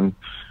like him.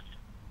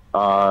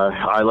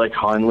 I like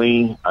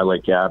Hundley, I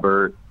like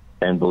Gabbert,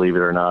 and believe it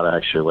or not, I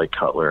actually like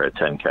Cutler at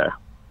 10K.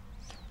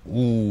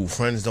 Ooh,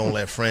 friends don't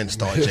let friends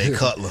start Jay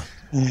Cutler.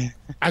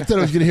 I thought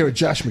I was going to hear a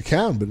Josh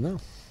McCown, but no.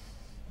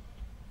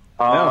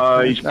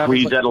 He's at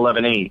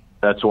 11.8.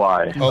 That's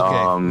why.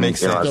 Okay,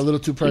 makes sense. A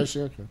little too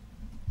pricey. Okay.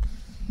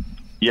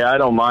 Yeah, I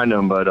don't mind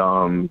him, but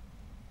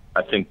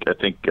I think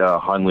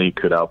Hundley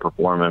could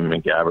outperform him,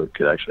 and Gabbert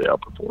could actually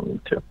outperform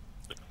him too.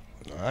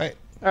 All right.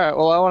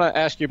 Well, I want to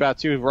ask you about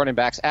 2 running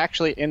backs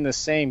actually in the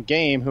same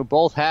game who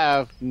both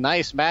have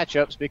nice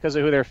matchups because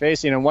of who they're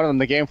facing, and one of them,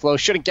 the game flow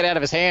shouldn't get out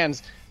of his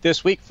hands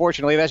this week,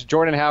 fortunately. That's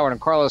Jordan Howard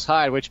and Carlos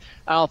Hyde, which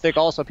I don't think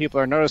also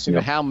people are noticing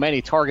how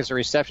many targets or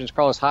receptions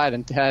Carlos Hyde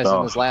has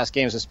in his last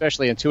games,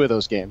 especially in 2 of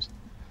those games.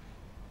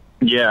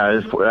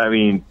 Yeah, I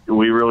mean,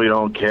 we really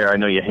don't care. I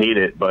know you hate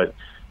it, but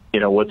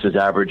what's his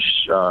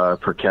average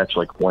per catch,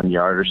 like 1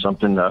 yard or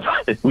something?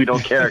 We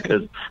don't care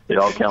because they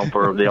all count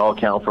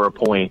for a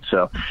point.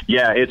 So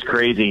yeah, it's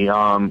crazy.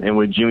 And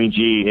with Jimmy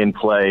G in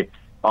play,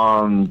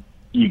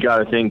 you got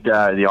to think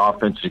that the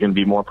offense is going to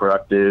be more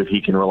productive. He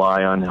can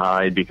rely on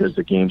Hyde because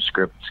the game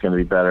script is going to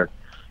be better.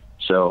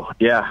 So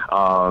yeah,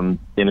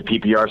 in a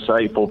PPR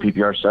site, full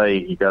PPR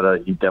site, you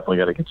definitely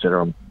got to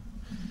consider him.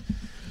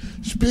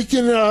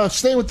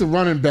 Staying with the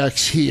running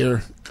backs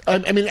here.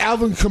 I mean,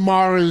 Alvin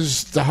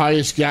Kamara's the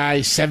highest guy,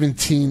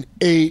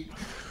 17.8.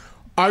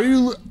 Are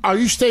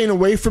you staying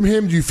away from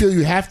him? Do you feel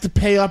you have to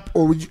pay up,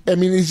 or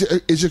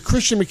is a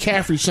Christian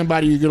McCaffrey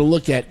somebody you're going to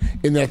look at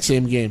in that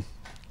same game?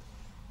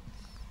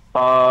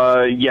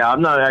 Yeah,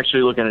 I'm not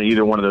actually looking at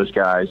either one of those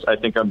guys. I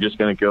think I'm just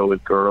going to go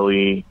with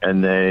Gurley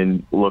and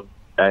then look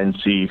and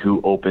see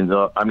who opens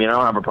up. I mean, I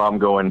don't have a problem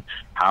going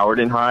Howard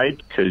and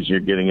Hyde because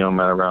you're getting them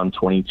at around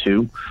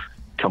 22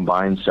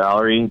 combined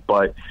salary,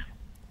 but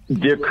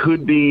there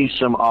could be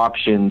some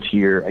options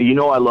here.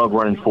 I love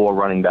running 4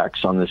 running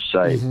backs on this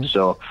site,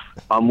 so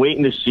I'm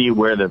waiting to see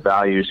where the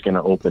value is going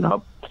to open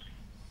up.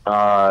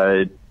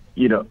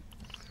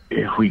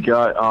 If we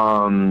got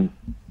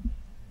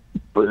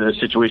the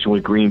situation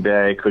with Green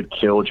Bay could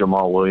kill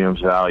Jamal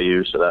Williams'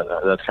 value,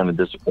 so that's kind of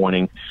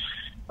disappointing.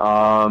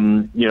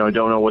 Don't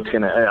know what's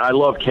going to. I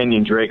love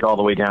Kenyon Drake all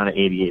the way down to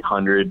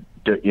 8,800.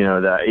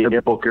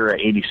 That Booker at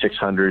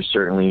 8,600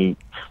 certainly.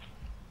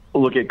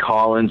 Look at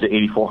Collins at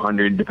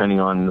 8,400, depending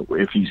on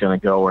if he's going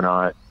to go or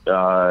not.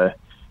 So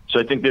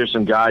I think there's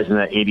some guys in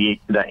that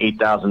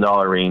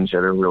 $8,000 range that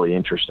are really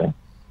interesting.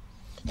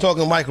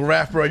 Talking to Michael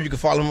Rathborough, you can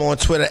follow him on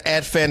Twitter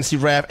at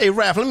FantasyRaph. Hey,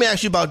 Raph, let me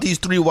ask you about these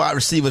 3 wide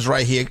receivers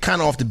right here,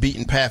 kind of off the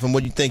beaten path, and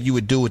what you think you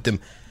would do with them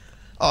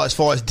as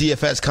far as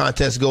DFS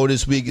contests go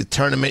this week, a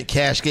tournament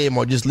cash game,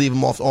 or just leave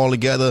them off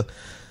altogether.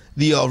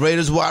 The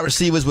Raiders wide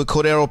receivers with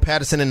Cordero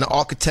Patterson and the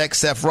architect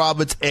Seth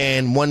Roberts,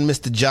 and one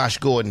Mr. Josh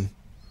Gordon.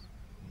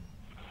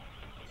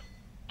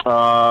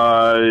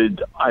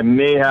 I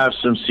may have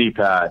some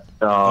CPAT.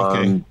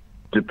 Okay.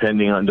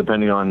 depending on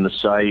the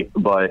site.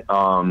 But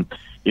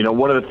you know,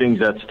 one of the things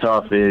that's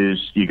tough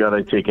is you got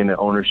to take in the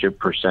ownership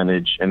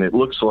percentage, and it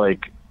looks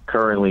like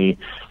currently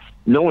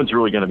no one's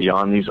really going to be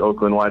on these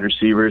Oakland wide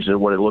receivers at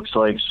what it looks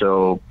like.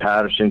 So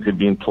Patterson could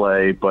be in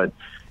play, but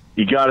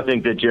you got to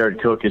think that Jared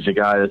Cook is a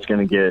guy that's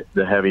going to get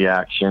the heavy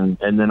action.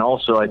 And then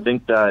also I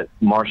think that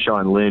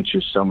Marshawn Lynch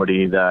is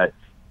somebody that,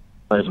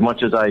 as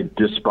much as I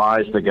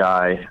despise the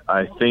guy,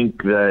 I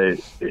think that,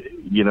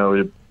 you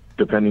know,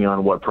 depending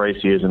on what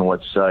price he is and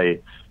what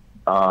site,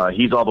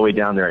 he's all the way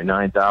down there at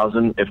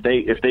 9,000. If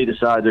they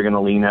decide they're going to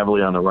lean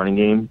heavily on the running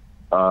game,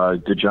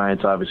 the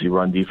Giants' obviously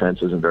run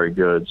defense isn't very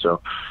good.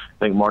 So I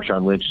think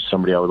Marshawn Lynch is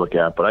somebody I would look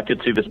at. But I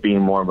could see this being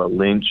more of a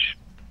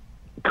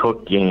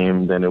Lynch-Cook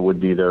game than it would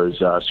be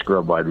those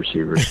scrub wide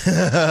receivers.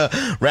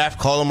 Raph,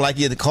 call them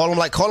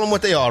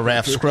what they are,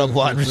 Raph, scrub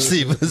wide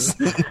receivers.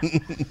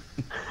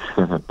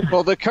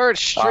 Well, the current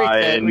streak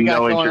that we got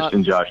no going interest on.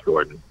 in Josh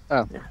Gordon.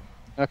 Oh,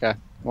 okay.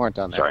 We weren't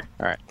done there. Sorry.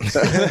 All right.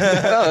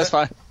 No, that's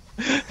fine.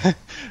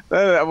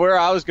 Where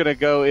I was going to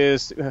go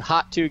is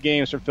hot 2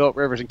 games from Phillip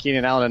Rivers and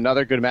Keenan Allen.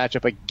 Another good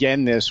matchup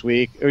again this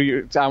week.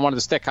 I wanted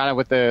to stick kind of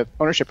with the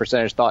ownership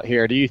percentage thought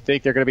here. Do you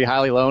think they're going to be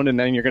highly loaned and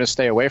then you're going to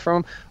stay away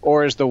from them?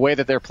 Or is the way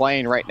that they're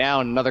playing right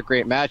now another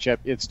great matchup,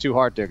 it's too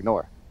hard to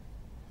ignore?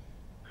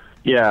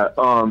 Yeah.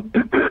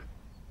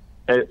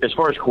 As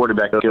far as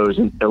quarterback goes,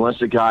 unless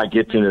the guy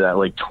gets into that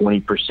like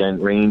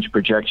 20% range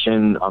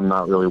projection, I'm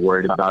not really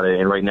worried about it.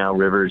 And right now,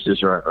 Rivers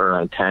is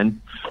around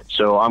 10,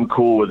 so I'm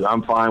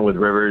fine with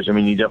Rivers. I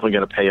mean, you definitely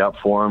got to pay up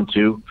for him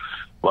too,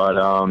 but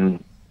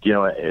you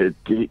know,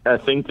 I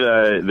think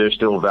that there's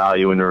still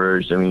value in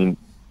Rivers. I mean,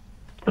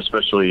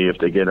 especially if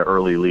they get an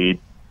early lead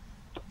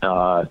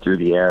through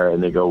the air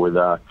and they go with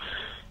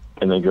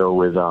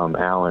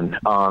Allen.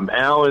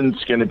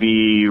 Allen's going to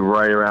be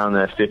right around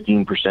that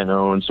 15%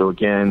 owned. So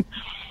again,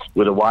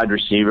 with a wide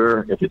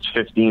receiver, if it's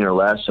 15 or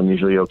less, I'm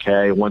usually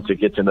okay. Once it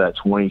gets into that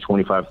 20,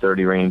 25,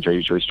 30 range, I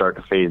usually start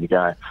to fade the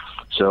guy.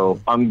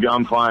 So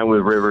I'm fine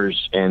with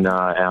Rivers and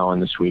Allen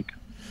this week.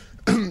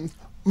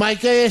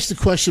 Mike, I ask the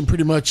question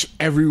pretty much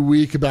every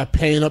week about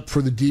paying up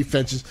for the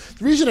defenses.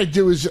 The reason I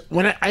do is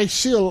when I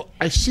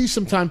see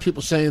sometimes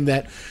people saying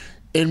that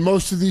in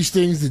most of these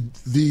things,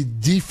 the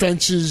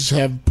defenses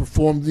have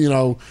performed, you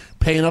know,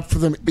 paying up for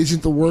them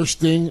isn't the worst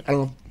thing.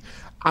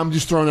 I'm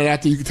just throwing it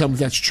out there. You can tell me if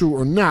that's true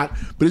or not.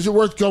 But is it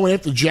worth going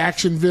after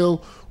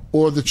Jacksonville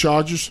or the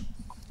Chargers?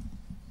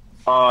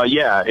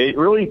 Yeah, it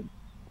really,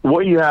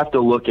 what you have to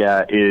look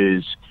at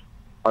is,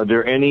 are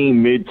there any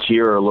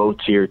mid-tier or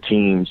low-tier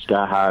teams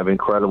that have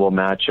incredible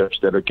matchups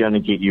that are going to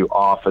get you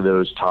off of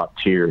those top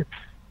tier?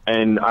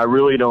 And I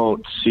really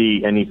don't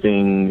see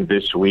anything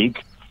this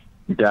week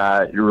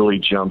that really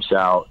jumps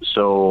out.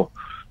 So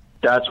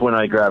that's when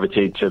I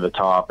gravitate to the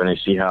top and I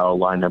see how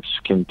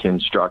lineups can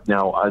construct.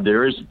 Now,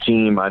 there is a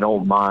team I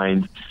don't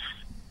mind.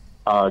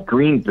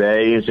 Green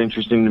Bay is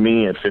interesting to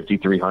me at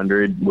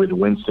 5,300 with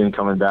Winston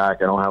coming back.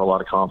 I don't have a lot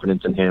of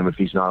confidence in him if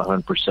he's not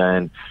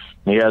 100%.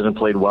 He hasn't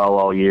played well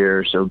all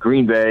year. So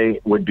Green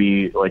Bay would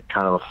be like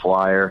kind of a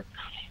flyer.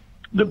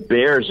 The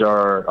Bears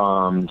are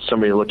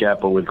somebody to look at,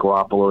 but with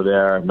Garoppolo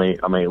there,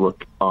 I may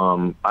look.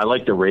 I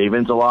like the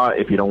Ravens a lot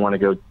if you don't want to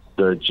go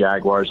the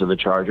Jaguars or the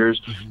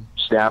Chargers. Mm-hmm.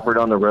 Stafford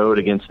on the road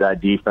against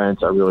that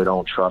defense, I really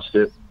don't trust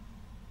it.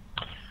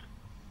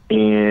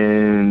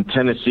 And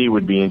Tennessee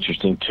would be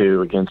interesting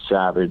too against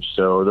Savage.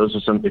 So those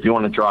are some, if you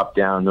want to drop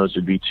down, those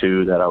would be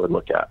 2 that I would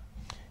look at.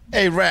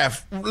 Hey,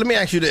 Raph, let me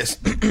ask you this.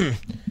 Talking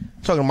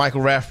to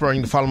Michael Rathburn,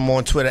 you can follow him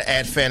on Twitter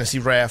at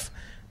FantasyRaph.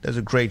 Does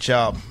a great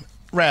job.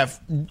 Raph,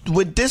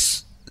 with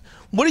this,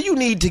 what do you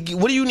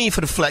need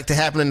for the flex to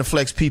happen in the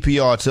flex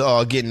PPR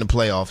to get in the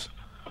playoffs?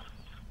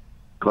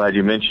 Glad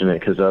you mentioned it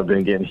because I've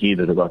been getting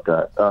heated about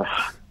that.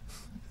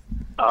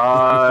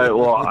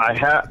 Well,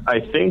 I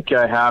think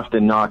I have to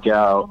knock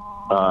out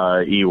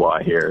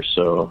EY here,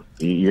 so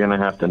you're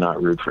gonna have to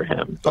not root for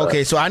him. But,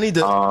 okay, so I need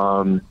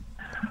to.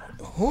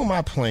 Who am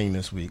I playing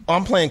this week? Oh,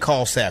 I'm playing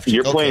Carl Safchik.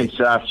 You're playing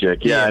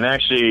Safchik, yeah. And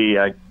actually,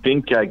 I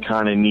think I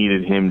kind of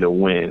needed him to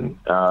win,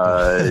 but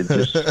I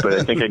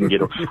think I can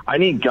get him. I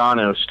need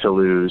Ganos to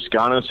lose.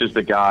 Ganos is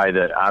the guy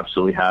that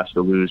absolutely has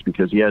to lose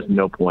because he has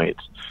no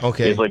points.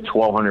 Okay. He has like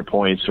 1,200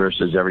 points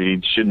versus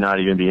he should not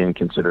even be in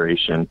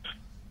consideration,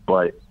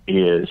 but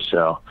he is.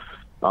 So,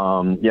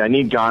 yeah, I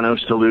need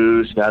Ganos to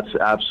lose. That's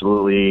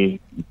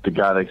absolutely the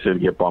guy that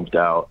should get bumped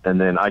out.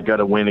 And then I got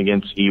to win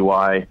against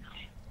EY.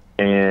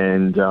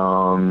 And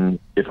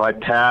if I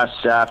pass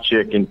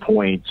Safchik in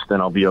points,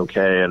 then I'll be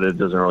okay. And it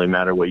doesn't really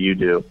matter what you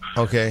do.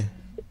 Okay.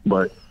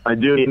 But I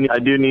do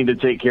need to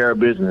take care of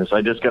business.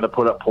 I just got to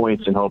put up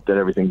points and hope that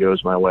everything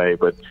goes my way.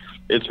 But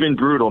it's been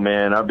brutal,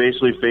 man. I've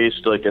basically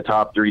faced like a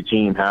top 3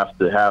 team half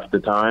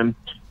the time,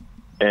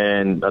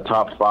 and a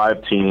top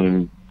 5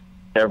 team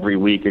every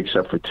week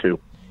except for 2.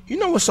 You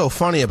know what's so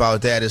funny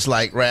about that is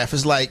like, Raph,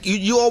 it's like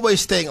you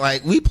always think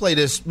like we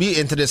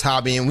into this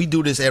hobby and we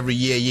do this every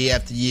year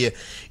after year.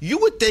 You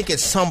would think at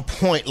some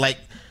point like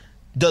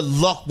the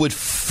luck would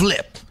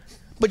flip.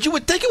 But you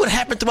would think it would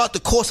happen throughout the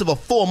course of a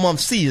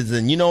 4-month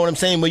season. You know what I'm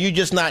saying? Where you're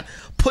just not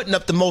putting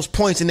up the most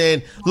points and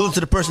then losing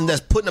to the person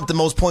that's putting up the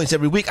most points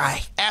every week.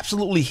 I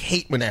absolutely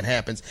hate when that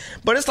happens.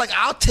 But it's like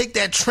I'll take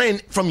that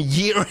trend from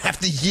year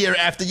after year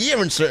after year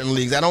in certain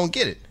leagues. I don't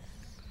get it.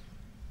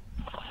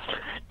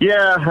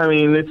 Yeah, I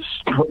mean,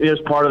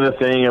 it's part of the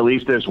thing. At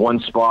least there's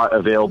one spot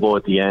available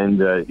at the end,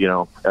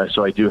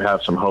 so I do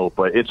have some hope.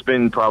 But it's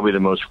been probably the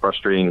most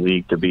frustrating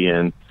league to be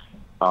in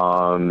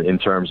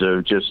terms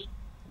of just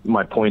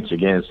my points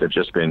against have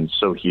just been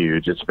so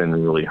huge. It's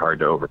been really hard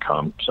to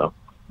overcome. So,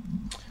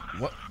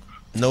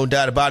 no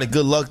doubt about it.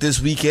 Good luck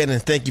this weekend,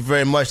 and thank you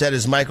very much. That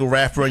is Michael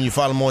Raffer, and you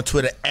follow him on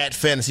Twitter at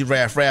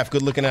FantasyRaf. Raf,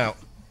 good looking out.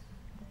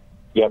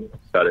 Yep,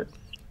 got it.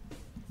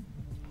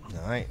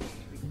 All right.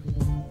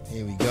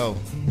 Here we go.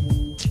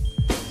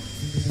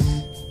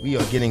 We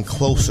are getting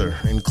closer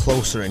and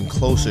closer and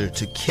closer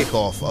to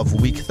kickoff of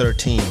Week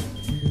 13.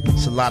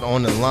 It's a lot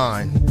on the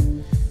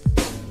line.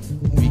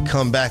 We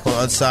come back on the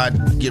other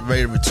side, get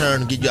ready to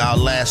return, get you our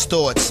last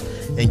thoughts,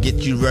 and get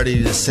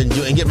ready to send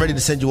you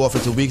off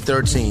into Week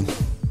 13.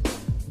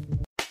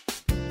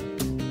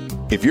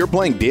 If you're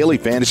playing daily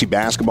fantasy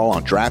basketball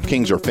on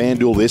DraftKings or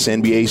FanDuel this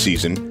NBA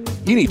season,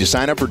 you need to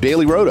sign up for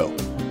Daily Roto.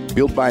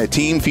 Built by a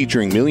team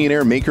featuring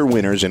millionaire maker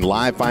winners and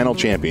live final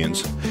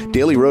champions,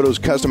 Daily Roto's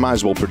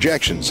customizable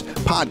projections,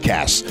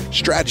 podcasts,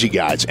 strategy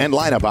guides, and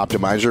lineup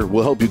optimizer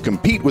will help you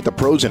compete with the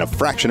pros in a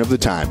fraction of the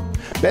time.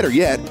 Better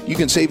yet, you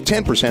can save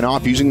 10%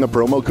 off using the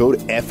promo code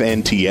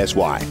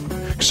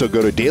FNTSY. So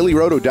go to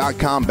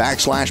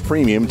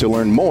dailyroto.com/premium to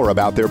learn more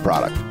about their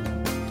product.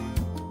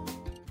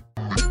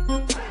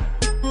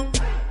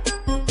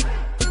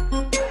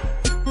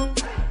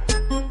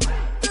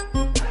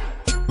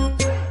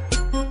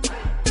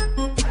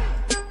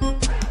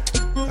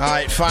 All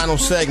right, final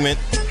segment.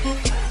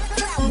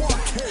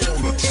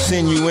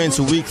 Send you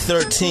into Week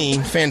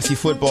 13, Fantasy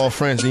Football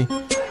Frenzy.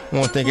 I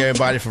want to thank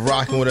everybody for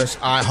rocking with us.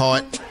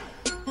 iHeart,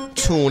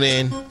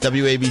 TuneIn,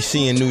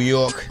 WABC in New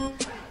York,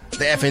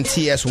 the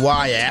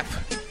FNTSY app.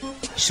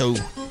 So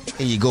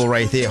there you go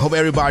right there. Hope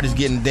everybody's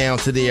getting down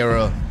to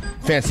their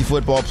fantasy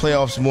football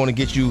playoffs and want to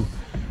get you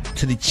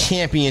to the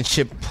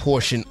championship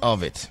portion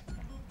of it.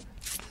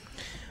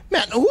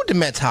 Matt, who did the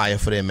Mets hire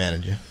for their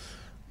manager?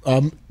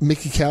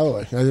 Mickey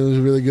Callaway. I think it was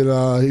a really good.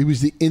 He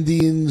was the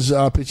Indians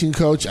pitching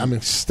coach. I'm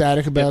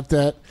ecstatic about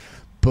that.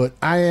 But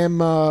I am.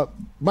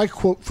 My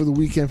quote for the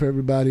weekend for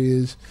everybody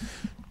is,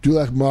 "Do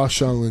like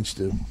Marshawn Lynch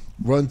do,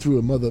 run through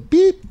a mother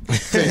beep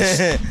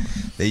face."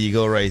 There you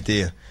go, right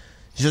there.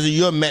 So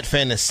you're a Met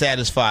fan that's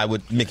satisfied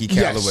with Mickey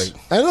Callaway. Yes.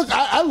 And look,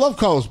 I love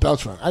Carlos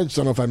Beltran. I just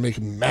don't know if I'd make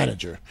him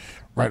manager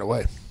right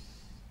away.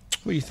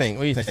 What do you think?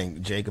 What do you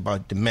think, Jake,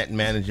 about the Met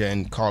manager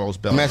and Carlos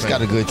Beltran? The Mets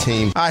got a good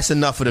team. It's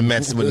enough of the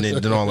Mets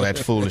with all of that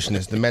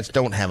foolishness. The Mets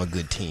don't have a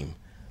good team,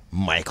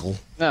 Michael.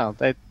 No,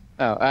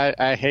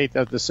 I hate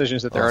the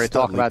decisions that they're already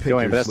talking about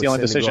doing, but that's the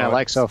only decision I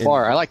like so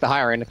far. I like the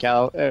hiring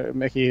of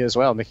Mickey as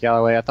well, Mickey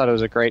Callaway. I thought it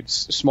was a great,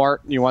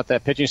 smart. You want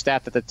that pitching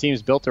staff that the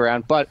team's built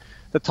around, but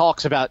the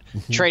talks about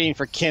trading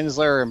for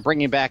Kinsler and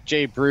bringing back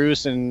Jay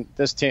Bruce and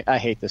this team, I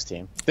hate this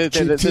team.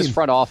 This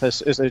front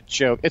office is a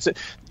joke.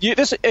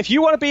 If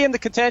you want to be in the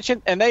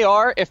contention, and they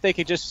are, if they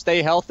could just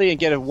stay healthy and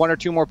get one or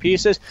two more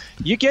pieces,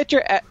 you get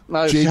your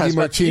JD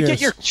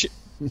Martinez.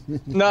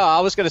 No, I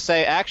was going to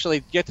say,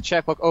 actually, get the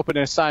checkbook open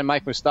and assign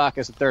Mike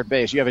Moustakas at third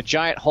base. You have a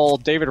giant hole.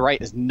 David Wright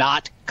is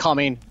not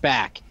coming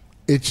back.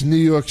 It's New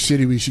York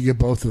City. We should get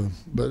both of them.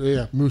 But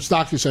yeah,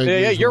 Moustakas.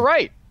 Yeah, you're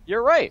right.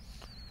 You're right.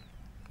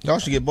 Y'all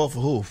should get both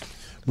of who?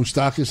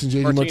 Moustakas and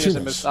JD Martinez.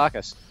 And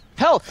Moustakas.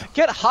 Hell,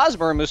 get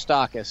Hosmer and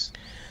Moustakas.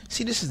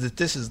 See, this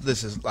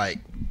is like,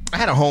 I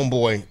had a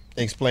homeboy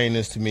explain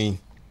this to me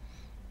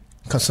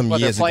some years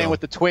ago. They're playing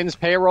with the Twins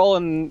payroll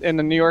in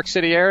the New York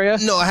City area?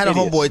 No, I had a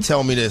homeboy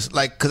tell me this,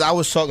 like, because I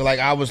was talking, like,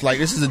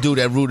 this is a dude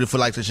that rooted for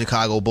like the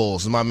Chicago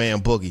Bulls, my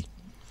man Boogie.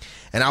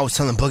 And I was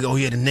telling Boogie, oh,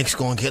 yeah, the Knicks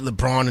going to get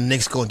LeBron, the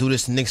Knicks going to do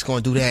this, the Knicks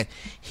going to do that.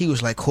 He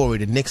was like, Corey,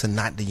 the Knicks are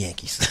not the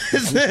Yankees.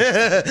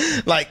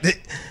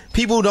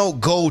 People don't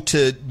go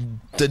to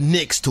the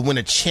Knicks to win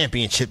a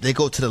championship. They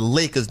go to the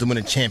Lakers to win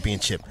a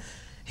championship.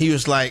 He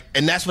was like,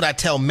 and that's what I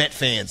tell Met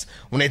fans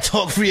when they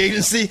talk free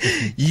agency.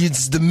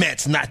 It's the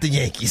Mets, not the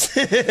Yankees.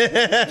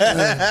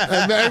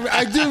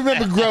 I do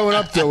remember growing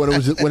up though when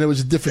it was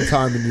a different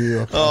time in New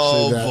York.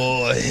 Oh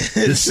boy,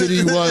 the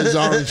city was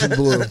orange and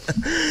blue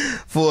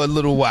for a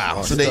little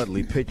while. So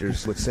Studley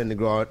pitchers with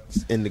Syndergaard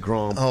in the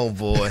Grom. Oh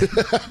boy,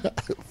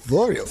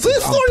 Florio's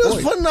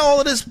putting all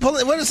of this.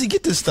 Where does he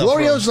get this stuff?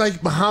 Florio's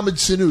like Mohamed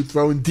Sanu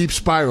throwing deep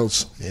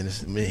spirals. Yeah,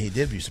 man, he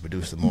did used to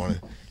produce the morning.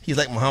 He's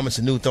like Mohamed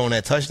Sanu throwing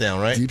that touchdown,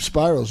 right? Deep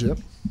spirals, yep.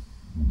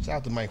 Shout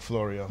out to Mike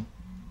Florio.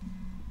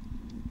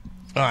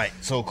 All right,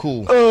 so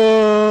cool.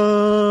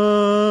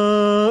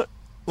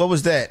 What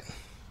was that?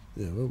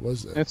 Yeah, what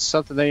was that? It's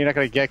something that you're not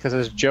going to get because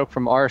it's a joke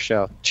from our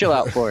show. Chill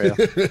out, Florio.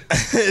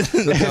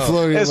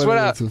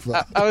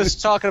 I was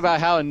talking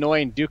about how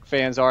annoying Duke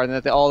fans are and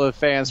that all the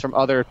fans from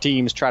other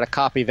teams try to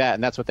copy that,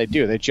 and that's what they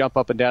do. They jump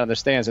up and down in the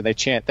stands and they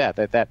chant that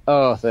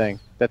thing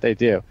that they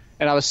do.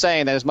 And I was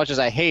saying that as much as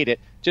I hate it,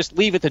 just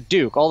leave it to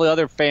Duke. All the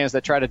other fans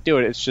that try to do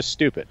it, it's just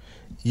stupid.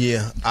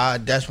 Yeah,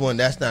 that's one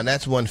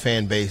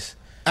fan base.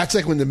 That's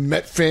like when the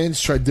Met fans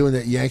tried doing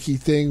that Yankee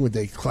thing where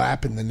they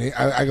clap and then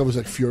I was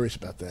like furious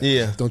about that.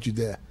 Yeah. Don't you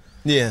dare.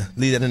 Yeah,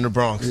 leave that in the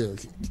Bronx. Yeah,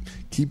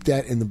 keep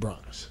that in the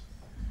Bronx.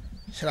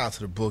 Shout out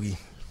to the Boogie.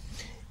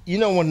 You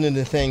know, one of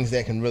the things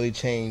that can really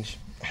change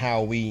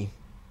how we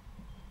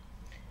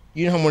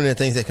view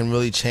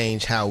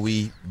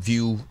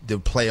the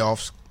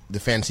playoffs, the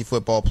fantasy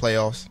football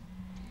playoffs,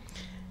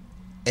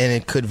 and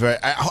it could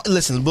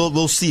listen,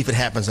 we'll see if it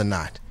happens or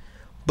not.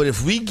 But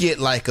if we get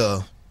like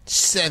a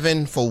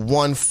 7 for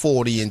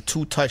 140 and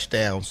 2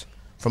 touchdowns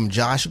from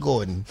Josh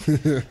Gordon,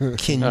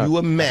 can you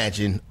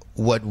imagine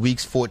what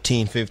weeks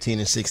 14, 15,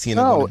 and 16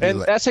 are going to be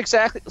like? This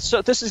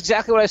is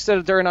exactly what I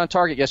said during On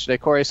Target yesterday,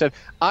 Corey. I said,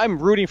 I'm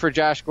rooting for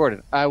Josh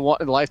Gordon. I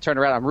want life turned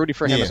around. I'm rooting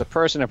for him as a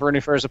person. I'm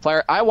rooting for him as a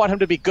player. I want him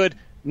to be good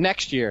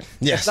next year.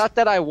 Yes. It's not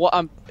that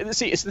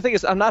it's the thing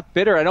is, I'm not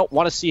bitter. I don't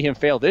want to see him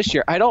fail this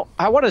year. I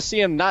want to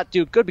see him not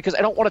do good because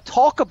I don't want to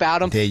talk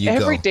about him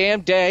every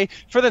damn day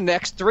for the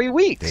next 3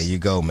 weeks. There you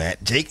go,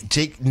 Matt.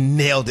 Jake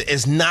nailed it.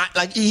 It's not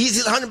like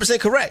he's 100%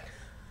 correct.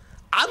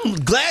 I'm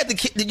glad the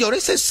kid. They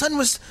said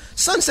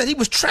Son said he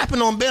was trapping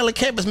on Baylor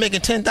campus making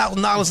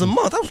 $10,000 a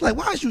month. I was like,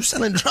 why are you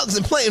selling drugs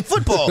and playing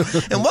football?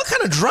 And what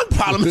kind of drug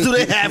problems do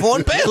they have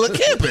on Baylor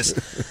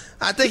campus?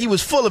 I think he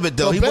was full of it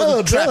though. Well, He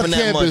wasn't trapping Baylor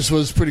that campus much.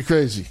 was pretty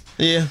crazy.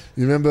 Yeah,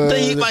 you remember?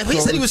 He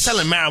said he was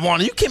selling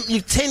marijuana. You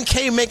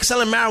 10K make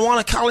selling marijuana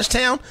in College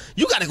Town.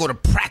 You got to go to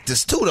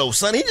practice too, though,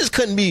 son. He just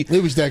couldn't be. He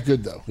was that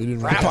good though. He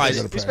didn't.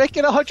 He's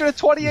making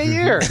 $120 a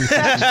year.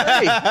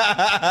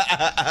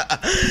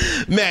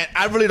 Man,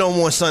 I really don't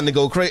want Son to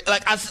go crazy.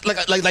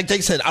 Like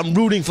Jake said, I'm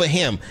rooting for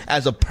him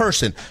as a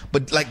person.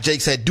 But like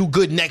Jake said, do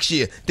good next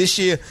year. This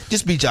year,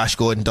 just be Josh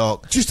Gordon,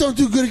 dog. Just don't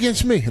do good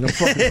against me. And I'm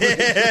fucking.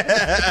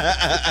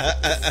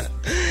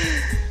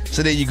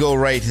 So there you go,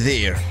 right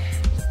there.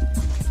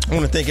 I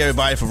want to thank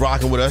everybody for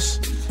rocking with us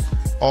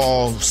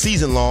all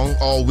season long,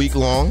 all week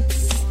long.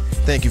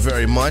 Thank you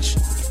very much.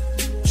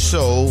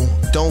 So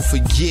don't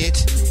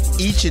forget,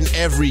 each and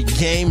every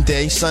game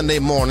day, Sunday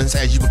mornings,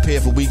 as you prepare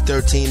for Week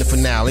 13, the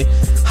finale,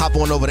 hop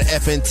on over to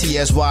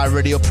FNTSY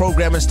Radio.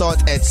 Programming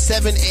starts at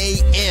 7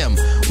 a.m.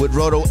 with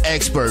Roto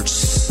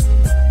Experts.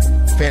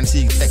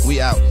 Fantasy Tech,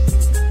 we out.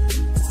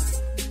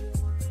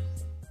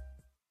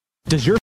 Does your